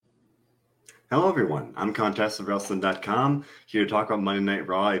Hello, everyone. I'm ContestOfWrestling.com, here to talk about Monday Night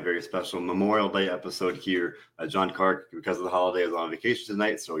Raw, a very special Memorial Day episode here. John Clark, because of the holiday, is on vacation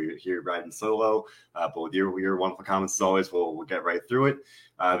tonight, so you're here riding solo. But with your wonderful comments, as always, we'll get right through it.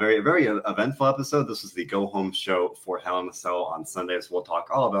 Very eventful episode. This was the go-home show for Hell in a Cell on Sunday, so we'll talk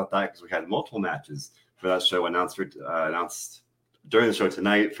all about that because we had multiple matches for that show announced during the show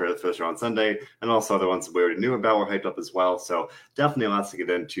tonight for the show on Sunday, and also other ones that we already knew about were hyped up as well. So definitely lots to get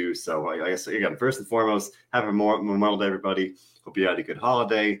into. So I guess, again, first and foremost, have a Memorial Day, everybody. Hope you had a good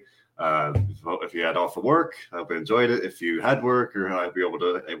holiday. If you had off of work, I hope you enjoyed it. If you had work, or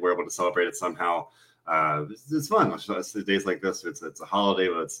were able to celebrate it somehow, it's fun. It's days like this. It's a holiday,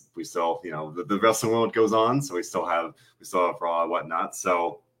 but we still, the wrestling world goes on, so we still have Raw and whatnot.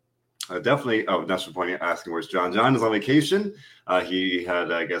 So. Definitely. Oh, that's the point. Asking where's John. John is on vacation. He had,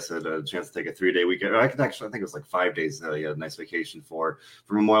 I guess, a chance to take a 3-day weekend. I think it was like 5 days. He had a nice vacation for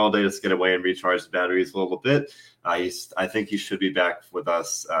Memorial Day to get away and recharge the batteries a little bit. I think he should be back with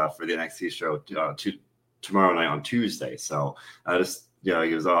us for the NXT show tomorrow night on Tuesday. So he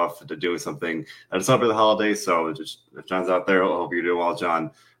was off to doing something to celebrate the holiday. So just if John's out there, I hope you're doing well,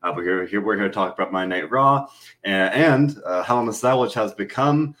 John. But we're here to talk about Monday Night Raw and Hell in a Cell, which has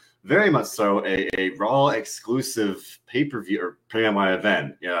become very much so a Raw exclusive pay-per-view or premium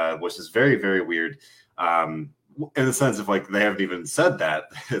event, which is very, very weird. In the sense of like they haven't even said that.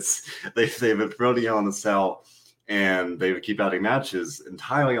 They've been promoting Hell in a Cell, and they would keep adding matches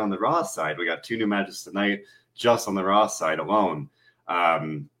entirely on the Raw side. We got 2 new matches tonight just on the Raw side alone. So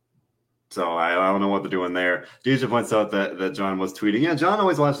I don't know what they're doing there. DJ points out that John was tweeting. Yeah, John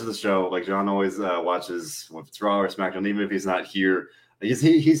always watches the show. Like John always watches if it's Raw or SmackDown, even if he's not here. He's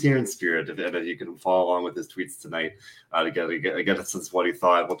here in spirit, and you can follow along with his tweets tonight to get a sense of what he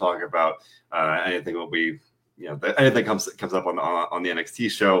thought. We'll talk about anything anything comes up on the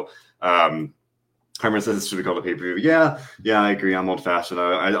NXT show. Herman says this should be called a pay-per-view. Yeah, I agree. I'm old-fashioned.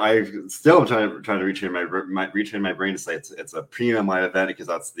 I still am trying to retrain my brain to say it's a premium live event because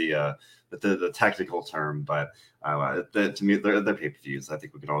that's the technical term, but to me, they're pay-per-views. I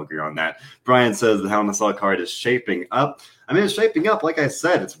think we can all agree on that. Brian says the Hell in a Cell card is shaping up. I mean, it's shaping up. Like I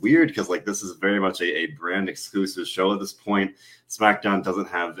said, it's weird because like this is very much a brand exclusive show at this point. SmackDown doesn't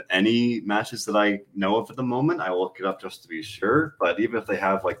have any matches that I know of at the moment. I will look it up just to be sure. But even if they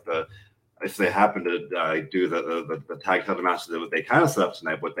have if they happen to do the tag title match that they kind of set up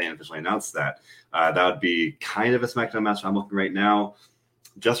tonight, but they officially announced that would be kind of a SmackDown match. I'm looking right now.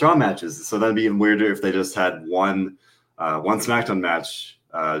 Just Raw matches, so that'd be even weirder if they just had one SmackDown match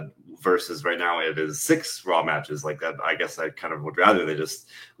versus right now it is 6 Raw matches like that. I guess I kind of would rather they just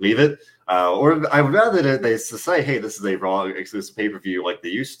leave it, or I would rather they say, hey, this is a Raw exclusive pay-per-view like they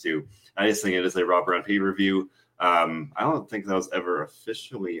used to. I just think it is a Raw brand pay-per-view. I don't think that was ever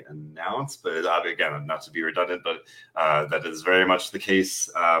officially announced, but again, not to be redundant, but that is very much the case.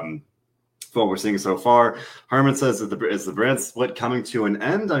 What we're seeing so far. Harmon says, is the brand split coming to an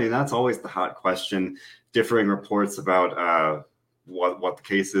end? I mean, that's always the hot question. Differing reports about what the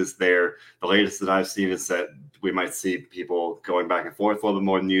case is there. The latest that I've seen is that we might see people going back and forth a little bit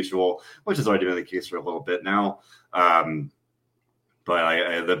more than usual, which has already been the case for a little bit now. But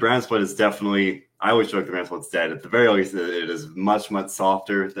the brand split is definitely, I always joke the brand split's dead. At the very least, it is much, much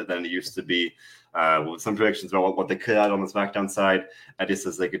softer than it used to be. With some predictions about what they could add on the SmackDown side. Eddie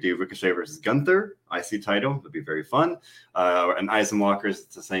says they could do Ricochet versus Gunther, IC title. Would be very fun. And Eisenwalker is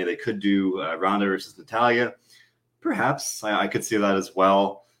saying they could do Ronda versus Natalya. Perhaps. I could see that as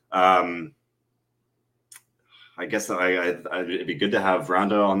well. I guess it'd be good to have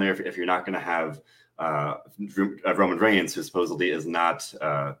Ronda on there if you're not going to have Roman Reigns, who supposedly is not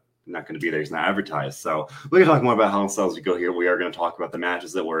going to be there. He's not advertised. So we can talk more about Hell in a Cell as we go here. We are going to talk about the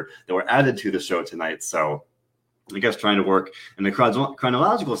matches that were added to the show tonight. So I guess trying to work in the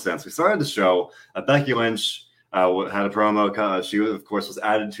chronological sense. We started the show. Becky Lynch had a promo. She, of course, was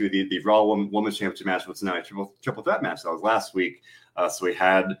added to the Raw Women's Championship match, which is now a triple threat match. That was last week. So we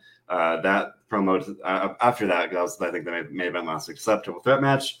had that promo after that. I think that may have been last week's triple threat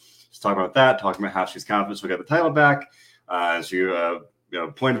match. Just talking about that, talking about how she's confident she'll get the title back. She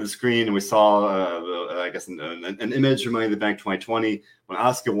pointed to the screen, and we saw, I guess, an image from Money in the Bank 2020 when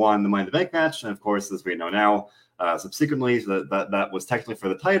Asuka won the Money in the Bank match. And, of course, as we know now, subsequently, that was technically for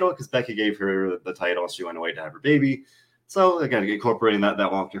the title because Becky gave her the title. She went away to have her baby. So, again, incorporating that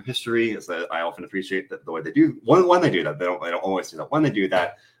long-term history is that I often appreciate that the way they do. When they do that, they don't always do that. When they do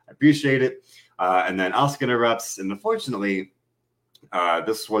that, I appreciate it. And then Asuka interrupts, and unfortunately,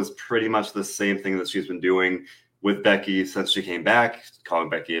 this was pretty much the same thing that she's been doing with Becky since she came back, calling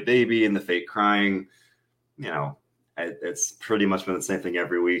Becky a baby and the fake crying. It's pretty much been the same thing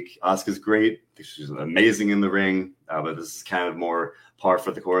every week. Asuka's great. She's amazing in the ring, but this is kind of more par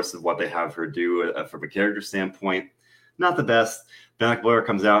for the course of what they have her do from a character standpoint. Not the best. Bianca Belair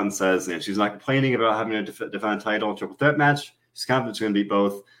comes out and says she's not complaining about having to defend a title in a triple threat match. She's confident she's going to beat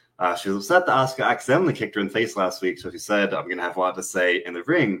both. She was upset that Asuka accidentally kicked her in the face last week, so she said, I'm going to have a lot to say in the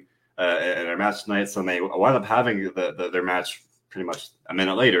ring in our match tonight. So they wound up having their match pretty much a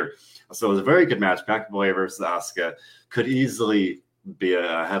minute later. So it was a very good match. Bianca Belair versus Asuka could easily be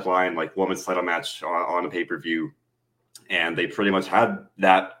a headline like women's title match on a pay-per-view. And they pretty much had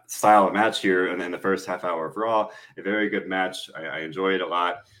that style of match here in the first half hour of Raw. A very good match. I enjoyed it a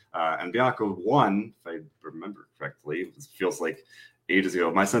lot. And Bianca won, if I remember correctly. It feels like ages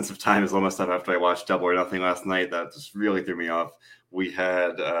ago. My sense of time is almost up after I watched Double or Nothing last night. That just really threw me off. We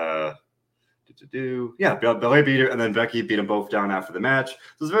had Belair beat her, and then Becky beat them both down after the match. So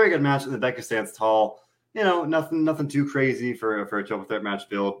it was a very good match, and then Becky stands tall. Nothing too crazy for a triple threat match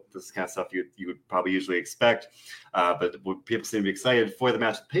build. This is kind of stuff you would probably usually expect. But people seem to be excited for the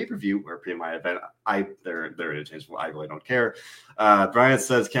match at the pay-per-view or pre-my event. They're interchangeable. I really don't care. Brian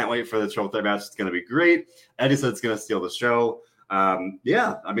says, can't wait for the triple threat match. It's going to be great. Eddie said it's going to steal the show.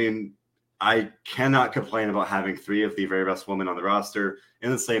 I cannot complain about having three of the very best women on the roster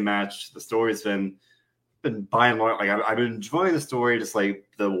in the same match. The story's been by and large, I've been enjoying the story, just like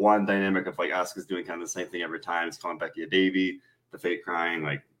the one dynamic of Asuka's doing kind of the same thing every time. It's calling Becky a baby, the fake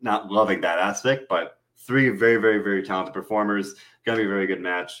crying, not loving that aspect, but three very, very, very talented performers. Going to be a very good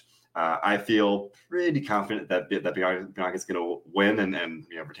match. I feel pretty confident that Bianca's going to win and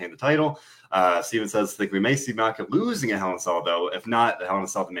retain the title. Steven says, I think we may see Bianca losing at Hell in a Cell, though. If not, at Hell in a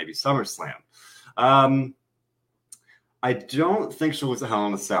Cell, then maybe SummerSlam. I don't think she'll lose at Hell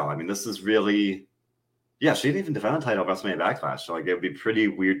in a Cell. I mean, this is really... Yeah, she didn't even defend the title at WrestleMania Backlash. So, it would be pretty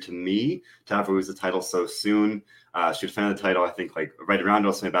weird to me to have her lose the title so soon. She defended the title, I think, right around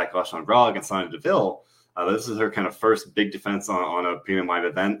WrestleMania Backlash on Raw against Sonya Deville. This is her kind of first big defense on a premium live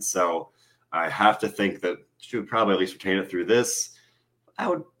event. So, I have to think that she would probably at least retain it through this. I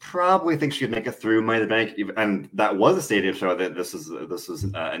would probably think she'd make it through Money in the Bank, and that was a stadium show. That this was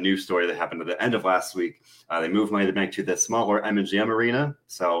a news story that happened at the end of last week. They moved Money in the Bank to the smaller M&GM Arena,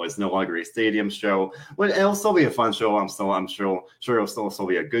 so it's no longer a stadium show. But it'll still be a fun show. I'm sure it'll still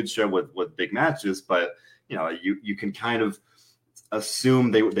be a good show with big matches. But you can kind of assume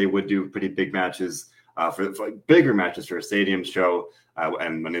they would do pretty big matches for bigger matches for a stadium show.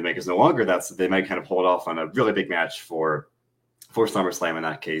 And Money in the Bank is no longer that, so they might kind of hold off on a really big match for SummerSlam in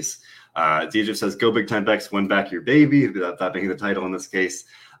that case. DJ says, go big time, Bex, win back your baby. That being the title in this case.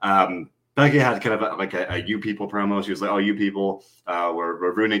 Becky had kind of a you people promo. She was like, oh, you people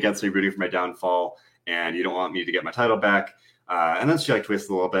were rooting against me, rooting for my downfall, and you don't want me to get my title back. And then she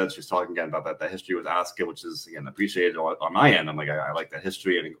twisted a little bit. She was talking again about that history with Asuka, which is, again, appreciated on my end. I'm like, I like that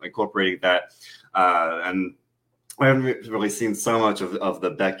history and incorporating that. And I haven't really seen so much of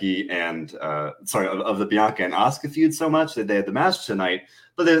the Becky and of the Bianca and Asuka feud so much that they had the match tonight,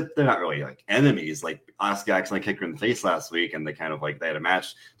 but they're not really enemies. Like Asuka actually kicked her in the face last week, and they kind of they had a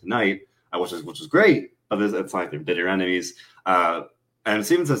match tonight, which is great. But it's not like they're bitter enemies. And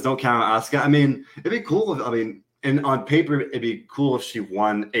Steven says, don't count on Asuka. I mean, it'd be cool. And on paper, it'd be cool if she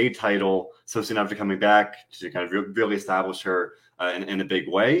won a title so soon after coming back to kind of really establish her in a big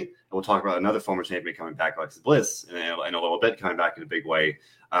way. And we'll talk about another former champion coming back, Alexa Bliss, in a little bit, coming back in a big way.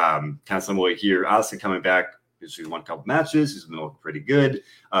 Kind of similar here. Asuka coming back. She's won a couple matches. She's been looking pretty good.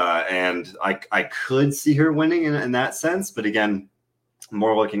 And I could see her winning in that sense. But again,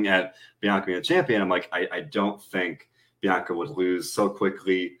 more looking at Bianca being a champion, I'm like, I don't think Bianca would lose so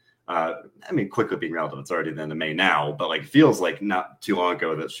quickly. Quickly being relative, it's already the end of May now, but it feels like not too long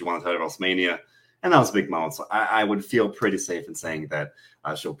ago that she won the title at WrestleMania, and that was a big moment. So I would feel pretty safe in saying that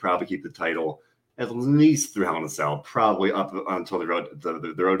she'll probably keep the title at least through Hell in a Cell, probably up until the road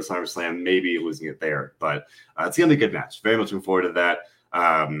to SummerSlam, maybe losing it there. But it's gonna be a good match. Very much looking forward to that.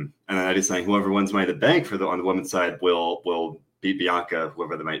 And then Eddie's saying whoever wins Money in the Bank on the women's side will beat Bianca,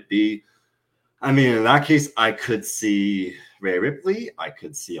 whoever that might be. I mean, in that case, I could see Rhea Ripley. I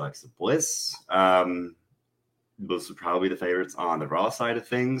could see Alexa Bliss. Those would probably be the favorites on the Raw side of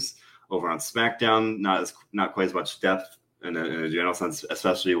things. Over on SmackDown, not quite as much depth in a general sense,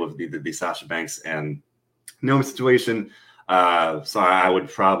 especially with the Sasha Banks and Naomi situation. So I would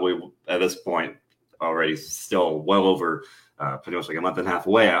probably, at this point, already still well over pretty much a month and a half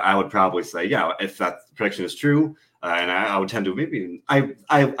away, I would probably say, yeah, if that prediction is true, and I would tend to maybe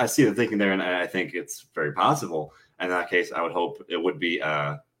I see the thinking there, and I think it's very possible. And in that case, I would hope it would be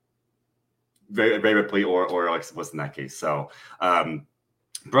Rhea Ripley or Alexa Bliss in that case. So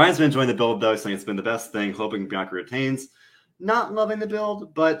Brian's been enjoying the build, though, saying it's been the best thing, hoping Bianca retains. Not loving the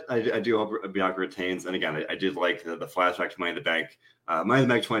build, but I do hope Bianca retains. And again, I did like the flashback to Money in the Bank. Money in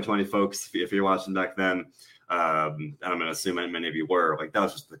the Bank 2020, folks, if you're watching back then, and I'm going to assume many of you were, like, that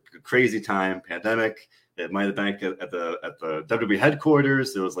was just a crazy time, pandemic. They had Money in the Bank at the WWE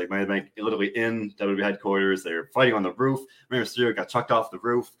headquarters. There was like Money in the Bank literally in WWE headquarters. They were fighting on the roof. Rey Mysterio got chucked off the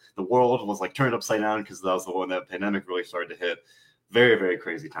roof. The world was like turned upside down because that was the one that pandemic really started to hit. Very, very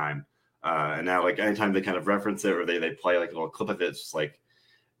crazy time. And now, like, anytime they kind of reference it or they play like a little clip of it, it's just like,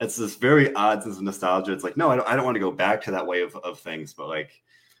 it's this very odd sense of nostalgia. It's like, no, I don't want to go back to that way of things, but like,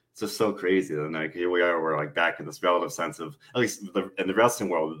 it's just so crazy. And like, here we are, we're like back in this relative sense of, at least in the wrestling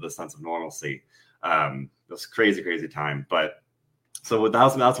world, the sense of normalcy. This crazy, crazy time. But so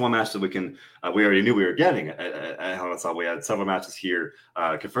that's one match that we can, we already knew we were getting at Hell in a Cell. We had several matches here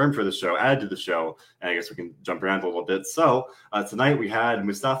confirmed for the show, added to the show, and I guess we can jump around a little bit. So tonight we had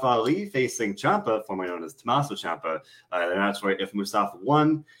Mustafa Ali facing Ciampa, formerly known as Tommaso Ciampa. The match where if Mustafa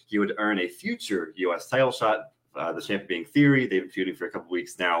won, he would earn a future U.S. title shot. The champion being Theory. They've been feuding for a couple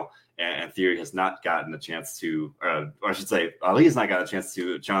weeks now, and Theory has not gotten a chance to, or I should say, Ali has not gotten a chance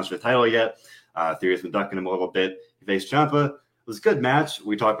to challenge for the title yet. Theory has been ducking him a little bit. He faced Ciampa. It was a good match.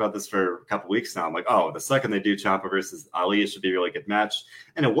 We talked about this for a couple weeks now. I'm like, oh, the second they do Ciampa versus Ali, it should be a really good match.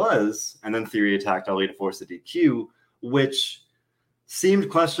 And it was. And then Theory attacked Ali to force a DQ, which seemed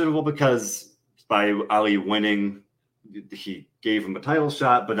questionable because by Ali winning, he gave him a title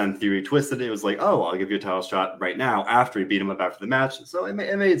shot, but then Theory twisted it. It was like, oh, I'll give you a title shot right now after he beat him up after the match. So it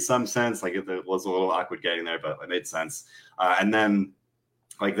made some sense. Like, it was a little awkward getting there, but it made sense. And then,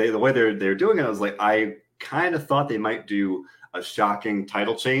 like, the way they're doing it, I was like, I kind of thought they might do a shocking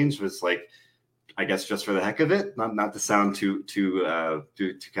title change. Was like, I guess just for the heck of it, not to sound too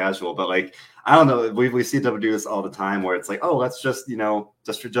casual, but like, I don't know, we see WWE do this all the time where it's like, oh, let's just,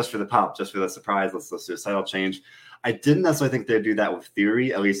 just for the pop, just for the surprise, let's do a title change. I didn't necessarily think they'd do that with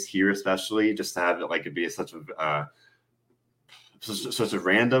Theory, at least here especially, just to have it like it be such a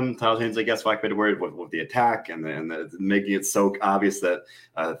random title change, I guess, like the word, with the attack and the making it so obvious that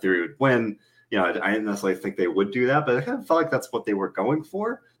Theory would win. I didn't necessarily think they would do that, but I kind of felt like that's what they were going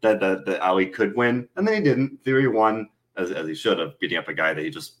for, that Ali could win. And then he didn't. Theory won, as he should have, beating up a guy that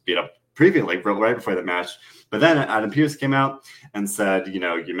he just beat up previously, right before the match. But then Adam Pearce came out and said,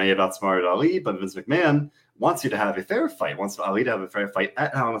 you may have outsmarted Ali, but Vince McMahon wants you to have a fair fight, wants Ali to have a fair fight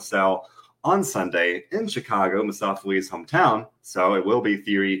at Hell in a Cell on Sunday in Chicago, Mustafa Ali's hometown. So it will be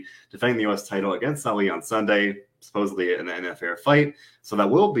Theory defending the U.S. title against Ali on Sunday, supposedly in a fair fight. So that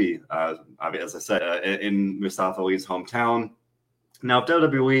will be, as I said, in Mustafa Ali's hometown. Now,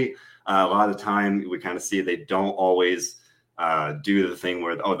 WWE, a lot of the time we kind of see they don't always do the thing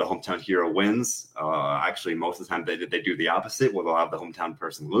where, the hometown hero wins. Actually, most of the time they do the opposite, where they'll have the hometown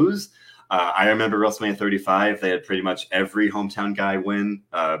person lose. I remember WrestleMania 35, they had pretty much every hometown guy win.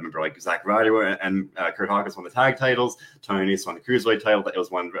 I remember like Zack Ryder and Kurt Hawkins won the tag titles. Tony Nese won the Cruiserweight title. It was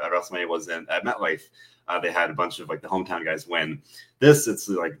when WrestleMania was at MetLife. They had a bunch of like the hometown guys win. It's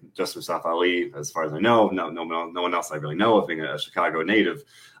like just Mustafa Ali, as far as I know. No one else I really know of being a Chicago native.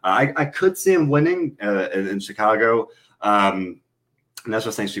 I could see him winning in Chicago. And that's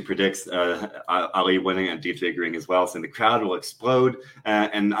just saying she predicts Ali winning and DJ agreeing as well, saying the crowd will explode.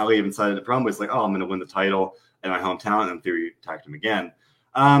 And Ali even said the problem was like, oh, I'm going to win the title in my hometown. And Theory attacked him again.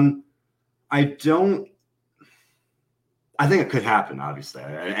 I think it could happen, obviously.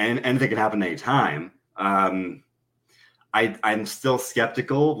 And anything can happen anytime. I'm still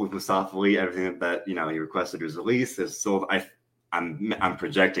skeptical with Mustafa Ali. Everything that he requested his release is still I'm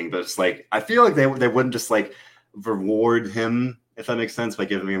projecting, but it's like I feel like they wouldn't just like reward him, if that makes sense, by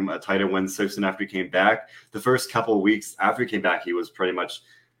giving him a title win so soon after he came back. The first couple of weeks after he came back, he was pretty much,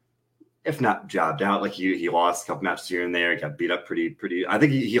 if not jobbed out, like he lost a couple matches here and there. He got beat up pretty. I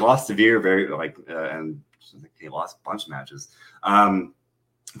think he lost severe, and he lost a bunch of matches.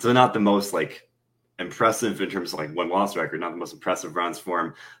 So not the most like impressive in terms of like win-loss record, not the most impressive runs for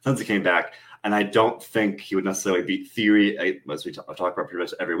him since he came back. And I don't think he would necessarily beat Theory, as we talk about pretty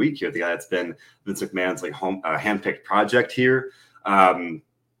much every week here. The guy that's been Vince McMahon's like handpicked project here.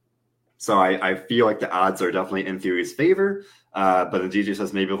 So I feel like the odds are definitely in Theory's favor. But then DJ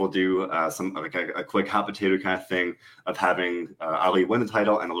says maybe we'll do some like a quick hot potato kind of thing of having Ali win the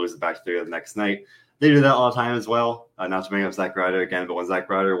title and lose it back to Theory the next night. They do that all the time as well. Not to bring up Zack Ryder again, but when Zack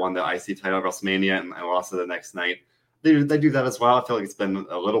Ryder won the IC title at WrestleMania and lost it the next night, they do that as well. I feel like it's been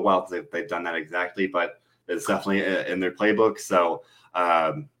a little while since they've done that exactly, but it's definitely in their playbook. So,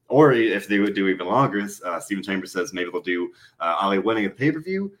 or if they would do even longer, Stephen Chambers says maybe they'll do Ali winning a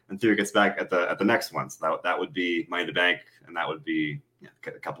pay-per-view and Theory gets back at the next one. So that would be Money in the Bank, and that would be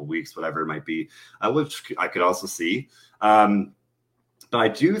a couple weeks, whatever it might be, which I could also see. But I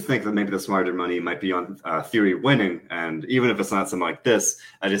do think that maybe the smarter money might be on Theory winning. And even if it's not something like this,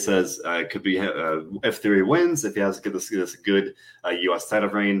 I just says it could be if Theory wins, if he has this good U.S. title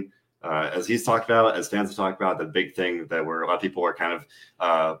reign, as he's talked about, as fans have talked about, the big thing that a lot of people are kind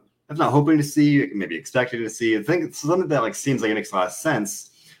of if not hoping to see, maybe expecting to see. I think something that like seems like it makes a lot of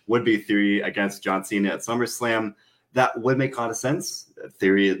sense would be Theory against John Cena at SummerSlam. That would make a lot of sense.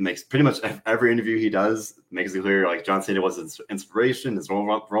 Theory makes pretty much every interview he does makes it clear like John Cena was his inspiration, his role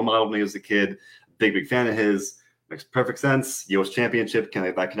model when he was a kid. Big fan of his. Makes perfect sense. U.S. Championship, kind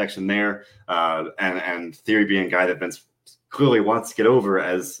of that connection there, and Theory being a guy that Vince clearly wants to get over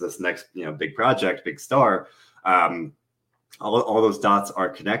as this next big project, big star. All those dots are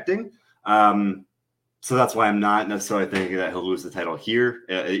connecting. So that's why I'm not necessarily thinking that he'll lose the title here,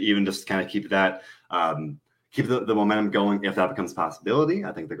 even just kind of keep that. Keep the momentum going if that becomes a possibility.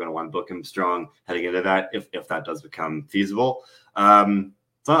 I think they're going to want to book him strong heading into that if that does become feasible.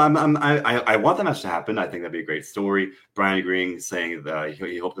 So I want that match to happen. I think that'd be a great story. Brian agreeing, saying that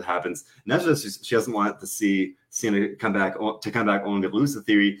he hopes it happens. Not just she doesn't want to see Cena come back only to lose the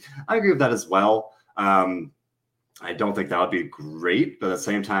Theory. I agree with that as well. I don't think that would be great, but at the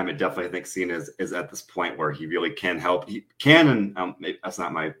same time, I definitely think Cena is at this point where he really can help. He can, and that's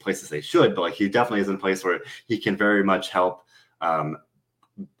not my place to say should, but like he definitely is in a place where he can very much help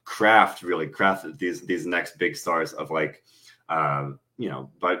craft these next big stars of like,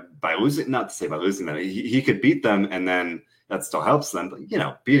 by losing, not to say by losing them, he could beat them, and then that still helps them.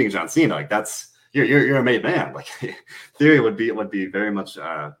 But beating John Cena, like that's. You're a made man. Like Theory would be very much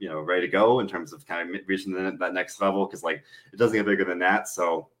ready to go in terms of kind of reaching that next level, because like it doesn't get bigger than that.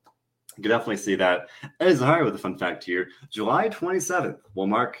 So you can definitely see that. As Zahari with a fun fact here, July 27th will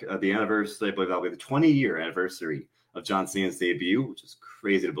mark the anniversary. I believe that'll be the 20-year anniversary of John Cena's debut, which is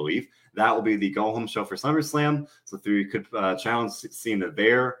crazy to believe. That will be the go home show for SummerSlam. So Theory could challenge Cena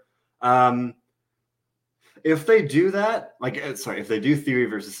there. If they do that, if they do Theory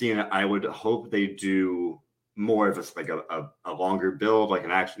versus Cena, I would hope they do more of a longer build, like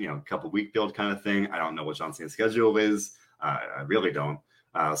an actual, couple week build kind of thing. I don't know what John Cena's schedule is. I really don't.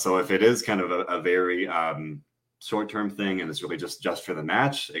 So if it is kind of a very short-term thing and it's really just for the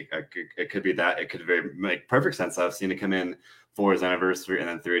match, it could be that. It could make perfect sense to have Cena come in for his anniversary and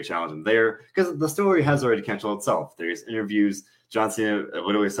then Theory challenge him there, because the story has already canceled itself. There's interviews. John Cena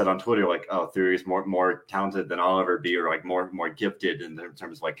literally said on Twitter, like, "Oh, Theory is more talented than I'll ever be, or like more gifted in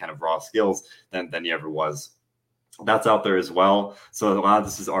terms of like kind of raw skills than he ever was." That's out there as well. So a lot of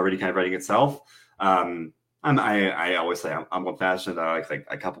this is already kind of writing itself. I always say I'm old-fashioned. I like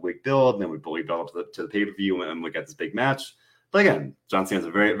a couple week build, and then we build up to the pay-per-view, and we get this big match. But again, John Cena's a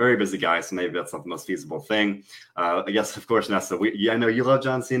very, very busy guy, so maybe that's not the most feasible thing. I guess, of course, Nessa, I know you love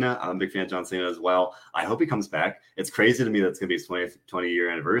John Cena. I'm a big fan of John Cena as well. I hope he comes back. It's crazy to me that it's going to be his 20-year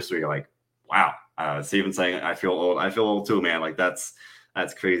anniversary. Like, wow. Steven saying, I feel old. I feel old too, man. Like, that's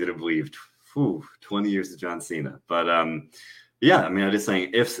crazy to believe. 20 years of John Cena. But, yeah, I mean, I'm just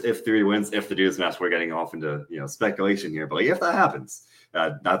saying, if Theory wins, if they do this match, we're getting off into speculation here. But like, if that happens,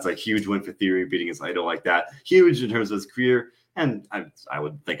 that's a huge win for Theory, beating his idol like that. Huge in terms of his career. And I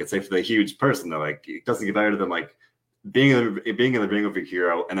would think it's safe for the huge person though. Like, it doesn't get better than like being in the ring with your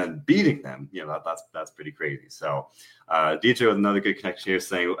hero and then beating them. That's pretty crazy. So DJ with another good connection here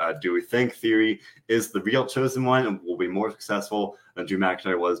saying, do we think Theory is the real chosen one and will be more successful than Drew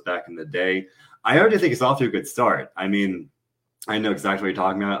McIntyre was back in the day? I already think it's off to a good start. I mean, I know exactly what you're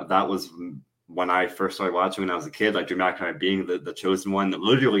talking about. That was when I first started watching when I was a kid, like Drew McIntyre being the chosen one.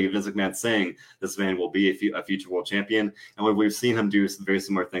 Literally, Vince McMahon saying this man will be a future world champion. And we've seen him do some very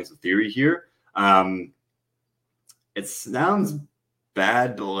similar things with Theory here. It sounds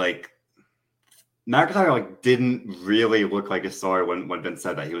bad, but like McIntyre didn't really look like a star when Vince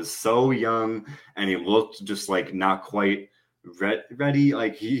said that. He was so young and he looked just like not quite ready.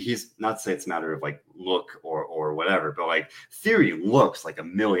 Like he's not to say it's a matter of like look or whatever, but like Theory looks like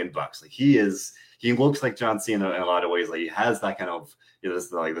 $1 million. Like he looks like John Cena in a lot of ways. Like he has that kind of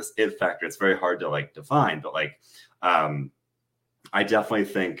this it factor. It's very hard to like define, but like I definitely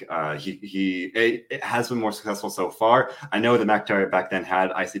think he has been more successful so far. I know that McIntyre back then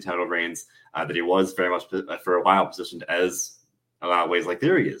had IC title reigns, that he was very much for a while positioned as a lot of ways like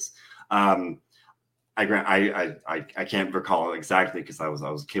Theory is. I can't recall exactly because I was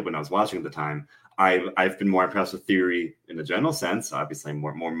a kid when I was watching at the time. I've been more impressed with Theory in the general sense. Obviously, I'm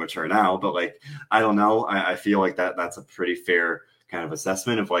more mature now, but like I don't know. I feel like that's a pretty fair kind of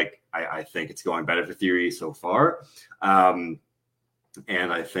assessment of like I think it's going better for Theory so far,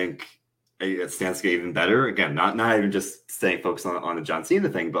 and I think it stands to get even better. Again, not even just staying focused on the John Cena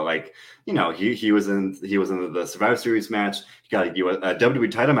thing, but like, you know, he was in the Survivor Series match. He got a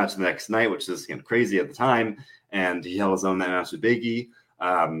WWE title match the next night, which is, you know, crazy at the time, and he held his own that match with Big E.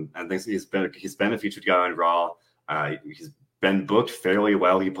 And thinks he's been a featured guy on Raw. He's been booked fairly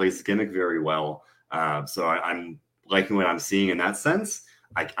well. He plays the gimmick very well. So I'm liking what I'm seeing in that sense.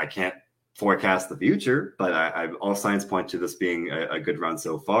 I can't forecast the future, but all signs point to this being a good run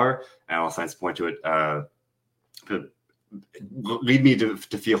so far, and all signs point to it lead me to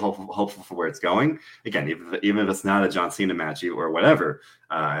feel hopeful for where it's going. Again, even if it's not a John Cena match or whatever,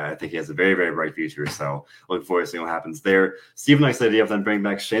 I think he has a very, very bright future. So looking forward to seeing what happens there. Stephen likes the idea of them bringing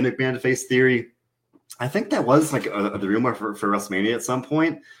back Shane McMahon to face Theory. I think that was like the rumor for WrestleMania at some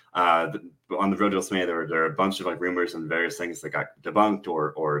point. On the road to WrestleMania, there were a bunch of like rumors and various things that got debunked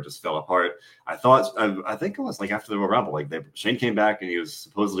or just fell apart. I think it was like after the Royal Rumble, like Shane came back and he was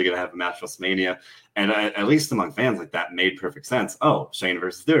supposedly going to have a match at WrestleMania, and at least among fans, like that made perfect sense. Oh, Shane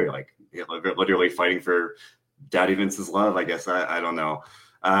versus Theory, like literally fighting for Daddy Vince's love. I guess I don't know.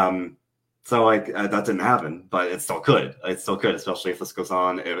 So like that didn't happen, but it still could. It still could, especially if this goes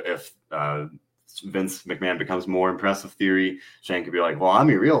on. If Vince McMahon becomes more impressed with Theory, Shane could be like, well, I'm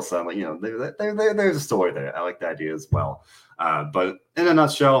your real son. Like, you know, there's a story there. I like the idea as well. But in a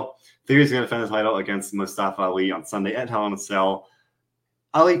nutshell, Theory's going to defend the title against Mustafa Ali on Sunday at Hell in a Cell.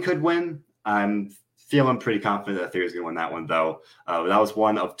 Ali could win. I'm feeling pretty confident that Theory's going to win that one, though. That was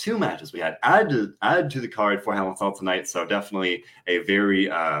one of two matches we had added to the card for Hell in a Cell tonight. So definitely a very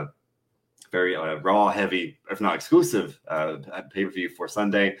Raw heavy, if not exclusive, pay-per-view for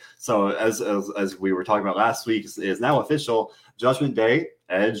Sunday. So as we were talking about last week, is now official. Judgment Day,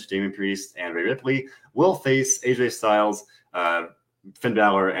 Edge, Damian Priest, and Rhea Ripley will face AJ Styles, Finn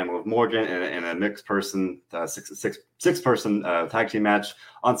Balor, and Liv Morgan in a mixed person, six-person tag team match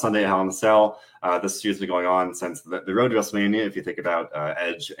on Sunday at Hell in a Cell. This feud's been going on since the road to WrestleMania. If you think about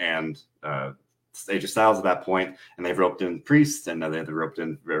Edge and AJ Styles at that point, and they've roped in Priest, and now they've roped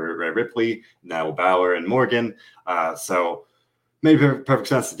in Rhea Ripley, now Balor and Morgan. So made perfect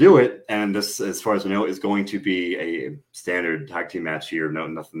sense to do it. And this, as far as we know, is going to be a standard tag team match here.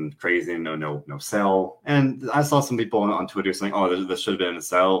 Nothing crazy, no cell. And I saw some people on Twitter saying, "Oh, this should have been a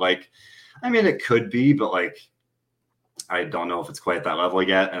cell." Like, I mean, it could be, but like, I don't know if it's quite at that level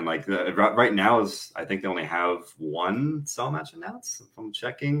yet. And like right now I think they only have one cell match announced. If I'm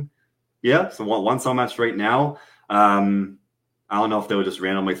checking. Yeah, so one cell match right now. I don't know if they would just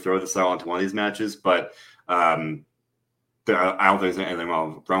randomly throw this out onto one of these matches, but I don't think there's anything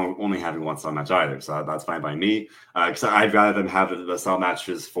wrong only having one cell match either. So that's fine by me. Because I'd rather them have the cell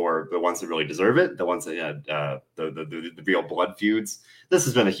matches for the ones that really deserve it, the ones that the real blood feuds. This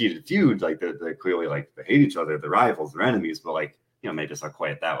has been a heated feud. Like they're clearly like they hate each other, they're rivals, they're enemies, but like, you know, maybe it's not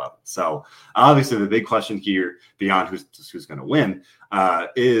quite at that level. So obviously the big question here beyond who's going to win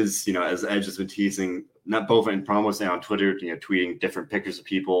is, you know, as Edge has been teasing, not both in promos and on Twitter, you know, tweeting different pictures of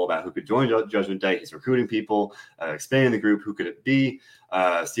people about who could join Judgment Day. He's recruiting people, expanding the group. Who could it be?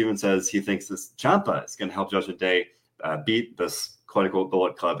 Steven says he thinks this Ciampa is going to help Judgment Day beat this quote unquote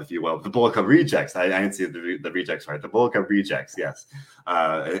Bullet Club, if you will, the Bullet Club Rejects. I didn't see the Rejects right. The Bullet Club Rejects, yes,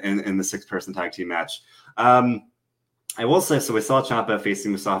 in the 6-person tag team match. I will say, so we saw Ciampa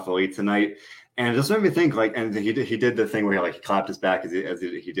facing Mustafa Ali tonight, and it just made me think, like, and he did the thing where he clapped his back as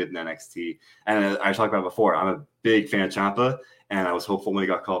he did in NXT. And I talked about before, I'm a big fan of Ciampa, and I was hopeful when he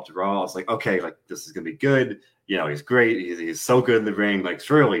got called up to Raw. I was like, okay, like this is gonna be good. You know, he's great. He's so good in the ring. Like,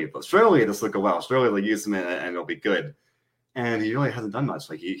 surely this will go well. Surely they'll use him and it'll be good. And he really hasn't done much.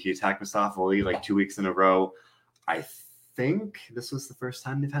 Like he attacked Mustafa Ali like 2 weeks in a row. I think this was the first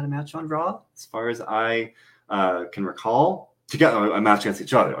time they've had a match on Raw, as far as I can recall, to get a match against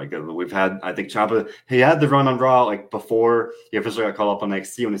each other. Like we've had, I think Ciampa, he had the run on Raw like before he officially got called up on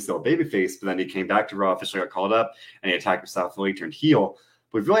NXT when he's still a babyface, but then he came back to Raw, officially got called up, and he attacked Mustafa Ali, turned heel.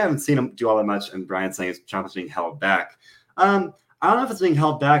 But we really haven't seen him do all that much. And Brian's saying Ciampa's being held back. I don't know if it's being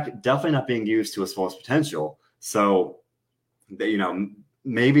held back. Definitely not being used to its fullest potential. So, you know,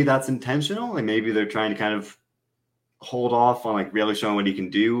 maybe that's intentional, and maybe they're trying to kind of hold off on like really showing what he can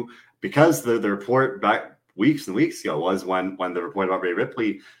do, because the report back weeks and weeks ago was when the report about Rhea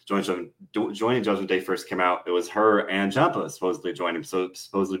Ripley joining Judgment Day first came out. It was her and Ciampa supposedly joining, so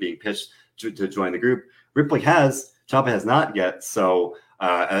supposedly being pitched to join the group. Ripley has, Ciampa has not yet. So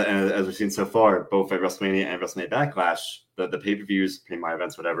and as we've seen so far, both at WrestleMania and WrestleMania Backlash, the pay-per-views, my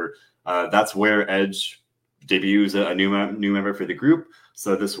events, whatever, that's where Edge debuts a new member for the group.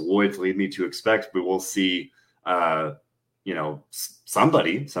 So this would lead me to expect we will see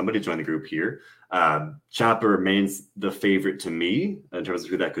somebody join the group here. Ciampa remains the favorite to me in terms of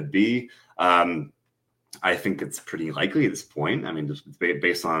who that could be. I think it's pretty likely at this point. I mean, just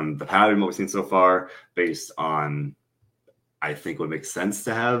based on the pattern, what we've seen so far, based on, I think, would make sense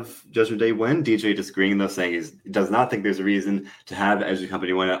to have Judgment Day win. DJ disagreeing, though, saying he does not think there's a reason to have Edge and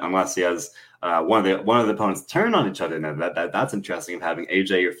company win it unless he has one of the opponents turn on each other. Now that's interesting, of having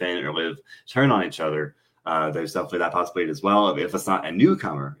AJ or Finn or Liv turn on each other. There's definitely that possibility as well. If it's not a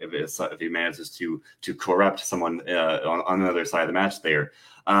newcomer, if he manages to corrupt someone on the other side of the match there.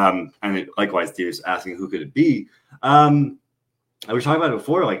 And likewise, Deer's asking who could it be. I was talking about it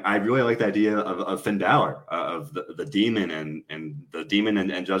before. Like, I really like the idea of Finn Balor, of the Demon and the Demon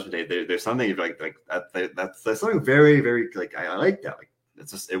and Judgment Day. There's something like that's something very, very, like, I like that. Like,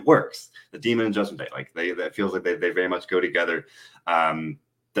 it's just, it works. The Demon and Judgment Day, like, that feels like they very much go together.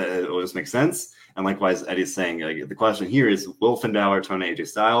 That it will just make sense. And likewise, Eddie's saying, like, the question here is, will Finn Balor turn AJ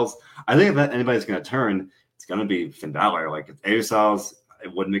Styles? I think if anybody's going to turn, it's going to be Finn Balor. Like, if AJ Styles,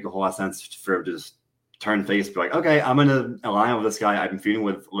 it wouldn't make a whole lot of sense for him to just turn face, be like, okay, I'm going to align with this guy I've been feuding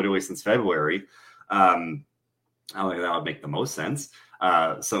with literally since February. I don't think that would make the most sense.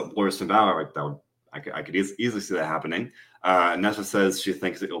 So, whereas Finn Balor, like, I could easily see that happening. Nessa says she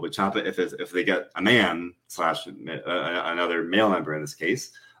thinks it will be Ciampa if they get a man / another male member in this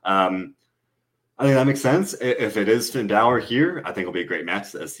case. I think that makes sense. If it is Finn Balor here, I think it'll be a great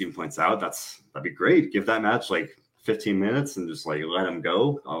match. As Steven points out, that'd be great. Give that match like 15 minutes and just like let them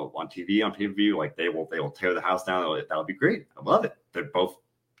go on TV, on pay-per-view. Like, they will tear the house down. That'll be great. I love it. They're both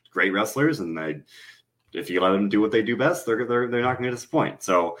great wrestlers, and if you let them do what they do best, they're not going to disappoint.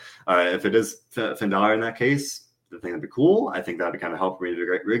 So if it is Finn Balor in that case, I think that'd be cool. I think that'd be kind of help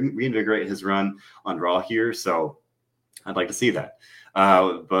reinvigorate his run on Raw here. So I'd like to see that.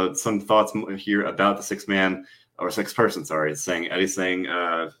 But some thoughts here about the six-person, Eddie's saying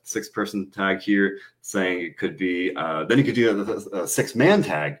 6-person tag here, saying it could be, then you could do a 6-man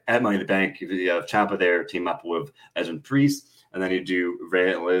tag at Money in the Bank. You have Ciampa there, team up with Edge and Priest, and then you do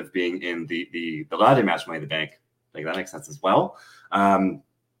Rhea and Liv being in the ladder match Money in the Bank. I think that makes sense as well.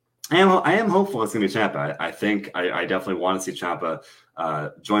 I am hopeful it's going to be Ciampa. I think I definitely want to see Ciampa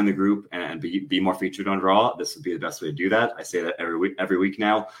join the group and be more featured on Raw. This would be the best way to do that. I say that every week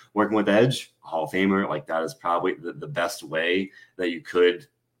now. Working with Edge, Hall of Famer, like, that is probably the best way that you could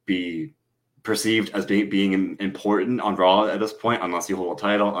be perceived as being important on Raw at this point, unless you hold a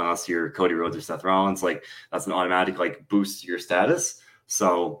title, unless you're Cody Rhodes or Seth Rollins. Like, that's an automatic, like, boost to your status.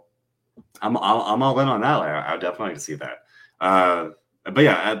 So I'm all in on that. I would definitely like to see that. But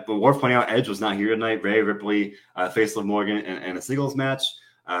yeah, worth pointing out, Edge was not here tonight. Rhea Ripley faced Liv Morgan in a singles match,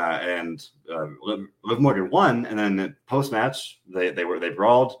 and Liv Morgan won. And then post match, they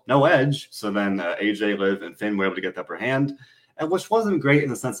brawled. No Edge. So then AJ, Liv, and Finn were able to get the upper hand, which wasn't great in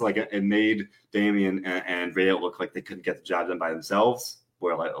the sense of, like, it made Damian and Rhea look like they couldn't get the job done by themselves,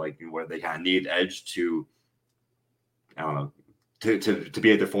 where they kind of need Edge to, I don't know, to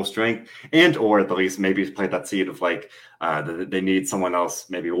be at their full strength, and or at least maybe play that seed of, like, they need someone else.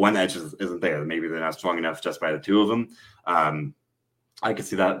 Maybe one Edge isn't there. Maybe they're not strong enough just by the two of them. I could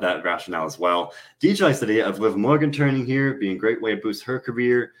see that rationale as well. DJ likes the idea of Liv Morgan turning here, being a great way to boost her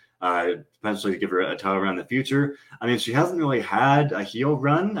career, potentially to give her a title run in the future. I mean, she hasn't really had a heel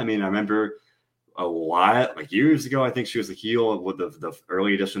run. I mean, I remember a lot, like years ago, I think she was a heel with the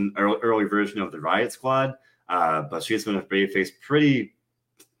early version of the Riot Squad. But she's been a babyface pretty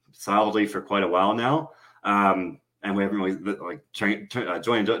solidly for quite a while now. And we haven't really, like, joined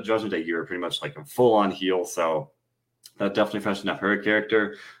Judgment Day year pretty much like a full-on heel. So that definitely freshened up her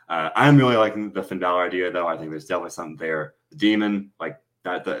character. I'm really liking the Finn Balor idea, though. I think there's definitely something there. The Demon, like,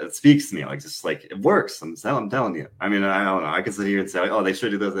 that it speaks to me. Like, just like, it works. I'm telling you. I mean, I don't know. I could sit here and say, like, oh, they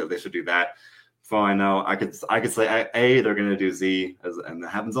should do this, they should do that. For all I know, I could say, A, they're going to do Z, and that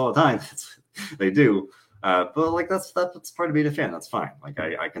happens all the time. They do. But, like, that's part of being a fan. That's fine. Like,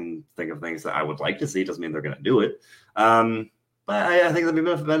 I can think of things that I would like to see. Doesn't mean they're going to do it. But I think that'd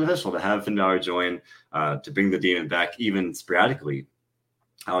be beneficial to have Finn Balor join, to bring the Demon back, even sporadically.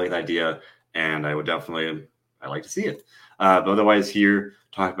 I like the idea, and I like to see it. But otherwise, here,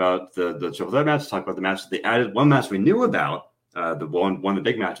 talk about the triple threat match. Talk about the match that they added. One match we knew about, one of the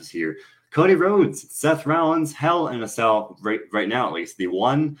big matches here. Cody Rhodes, Seth Rollins, Hell in a Cell, right now at least, the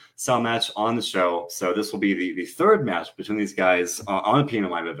one cell match on the show. So this will be the third match between these guys on a PN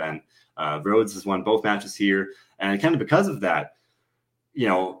Live event. Rhodes has won both matches here, and kind of because of that, you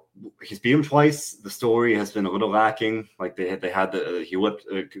know, he's beat him twice. The story has been a little lacking. Like, they had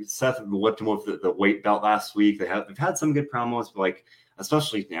Seth whipped him with the weight belt last week. They've had some good promos, but, like,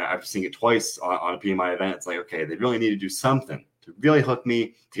 especially after seeing it twice on a PMI event. It's like, okay, they really need to do something to really hook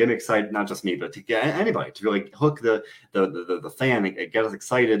me, to get me excited, not just me, but to get anybody, to really hook the fan and get us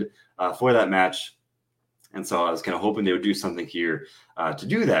excited for that match. And so I was kind of hoping they would do something here to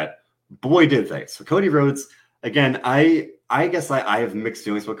do that. Boy, did they. So Cody Rhodes, again, I guess I have mixed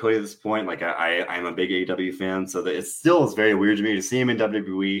feelings with Cody at this point. Like I'm a big AEW fan, so that it still is very weird to me to see him in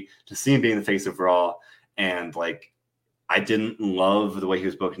WWE, to see him being the face of Raw. And like, I didn't love the way he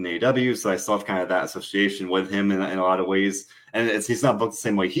was booked in AEW, so I still have kind of that association with him in a lot of ways. And he's not booked the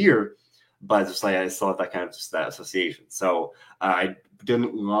same way here, but just like I still have that kind of just that association. So I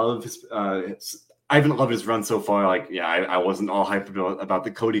didn't love his. I haven't loved his run so far. Like, yeah, I wasn't all hyped about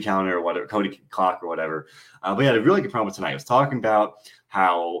the Cody counter or whatever, Cody clock or whatever. But he had a really good promo tonight. He was talking about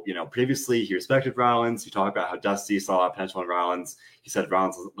how, previously he respected Rollins. He talked about how Dusty saw a lot of potential in Rollins. He said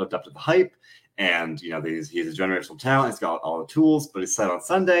Rollins lived up to the hype. And, he's a generational talent. He's got all the tools. But he said on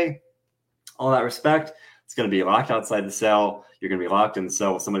Sunday, all that respect, it's going to be locked outside the cell. You're going to be locked in the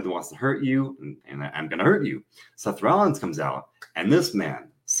cell with somebody who wants to hurt you. And I'm going to hurt you. Seth Rollins comes out. And this man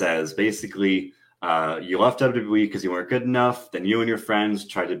says, basically, you left WWE because you weren't good enough. Then you and your friends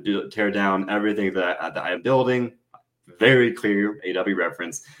tried to tear down everything that I'm building. Very clear AEW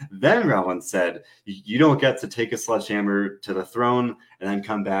reference. Then Rollins said, "You don't get to take a sledgehammer to the throne and then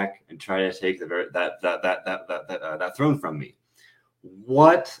come back and try to take that throne from me."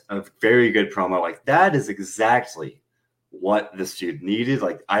 What a very good promo! Like, that is exactly what this feud needed.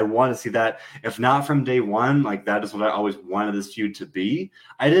 Like, I want to see that, if not from day one. Like, that is what I always wanted this feud to be.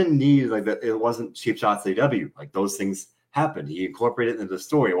 I didn't need like that. It wasn't cheap shots at AEW. Like, those things happened. He incorporated it into the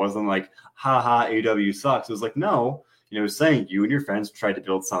story. It wasn't like, haha, AEW sucks. It was like, no, saying you and your friends tried to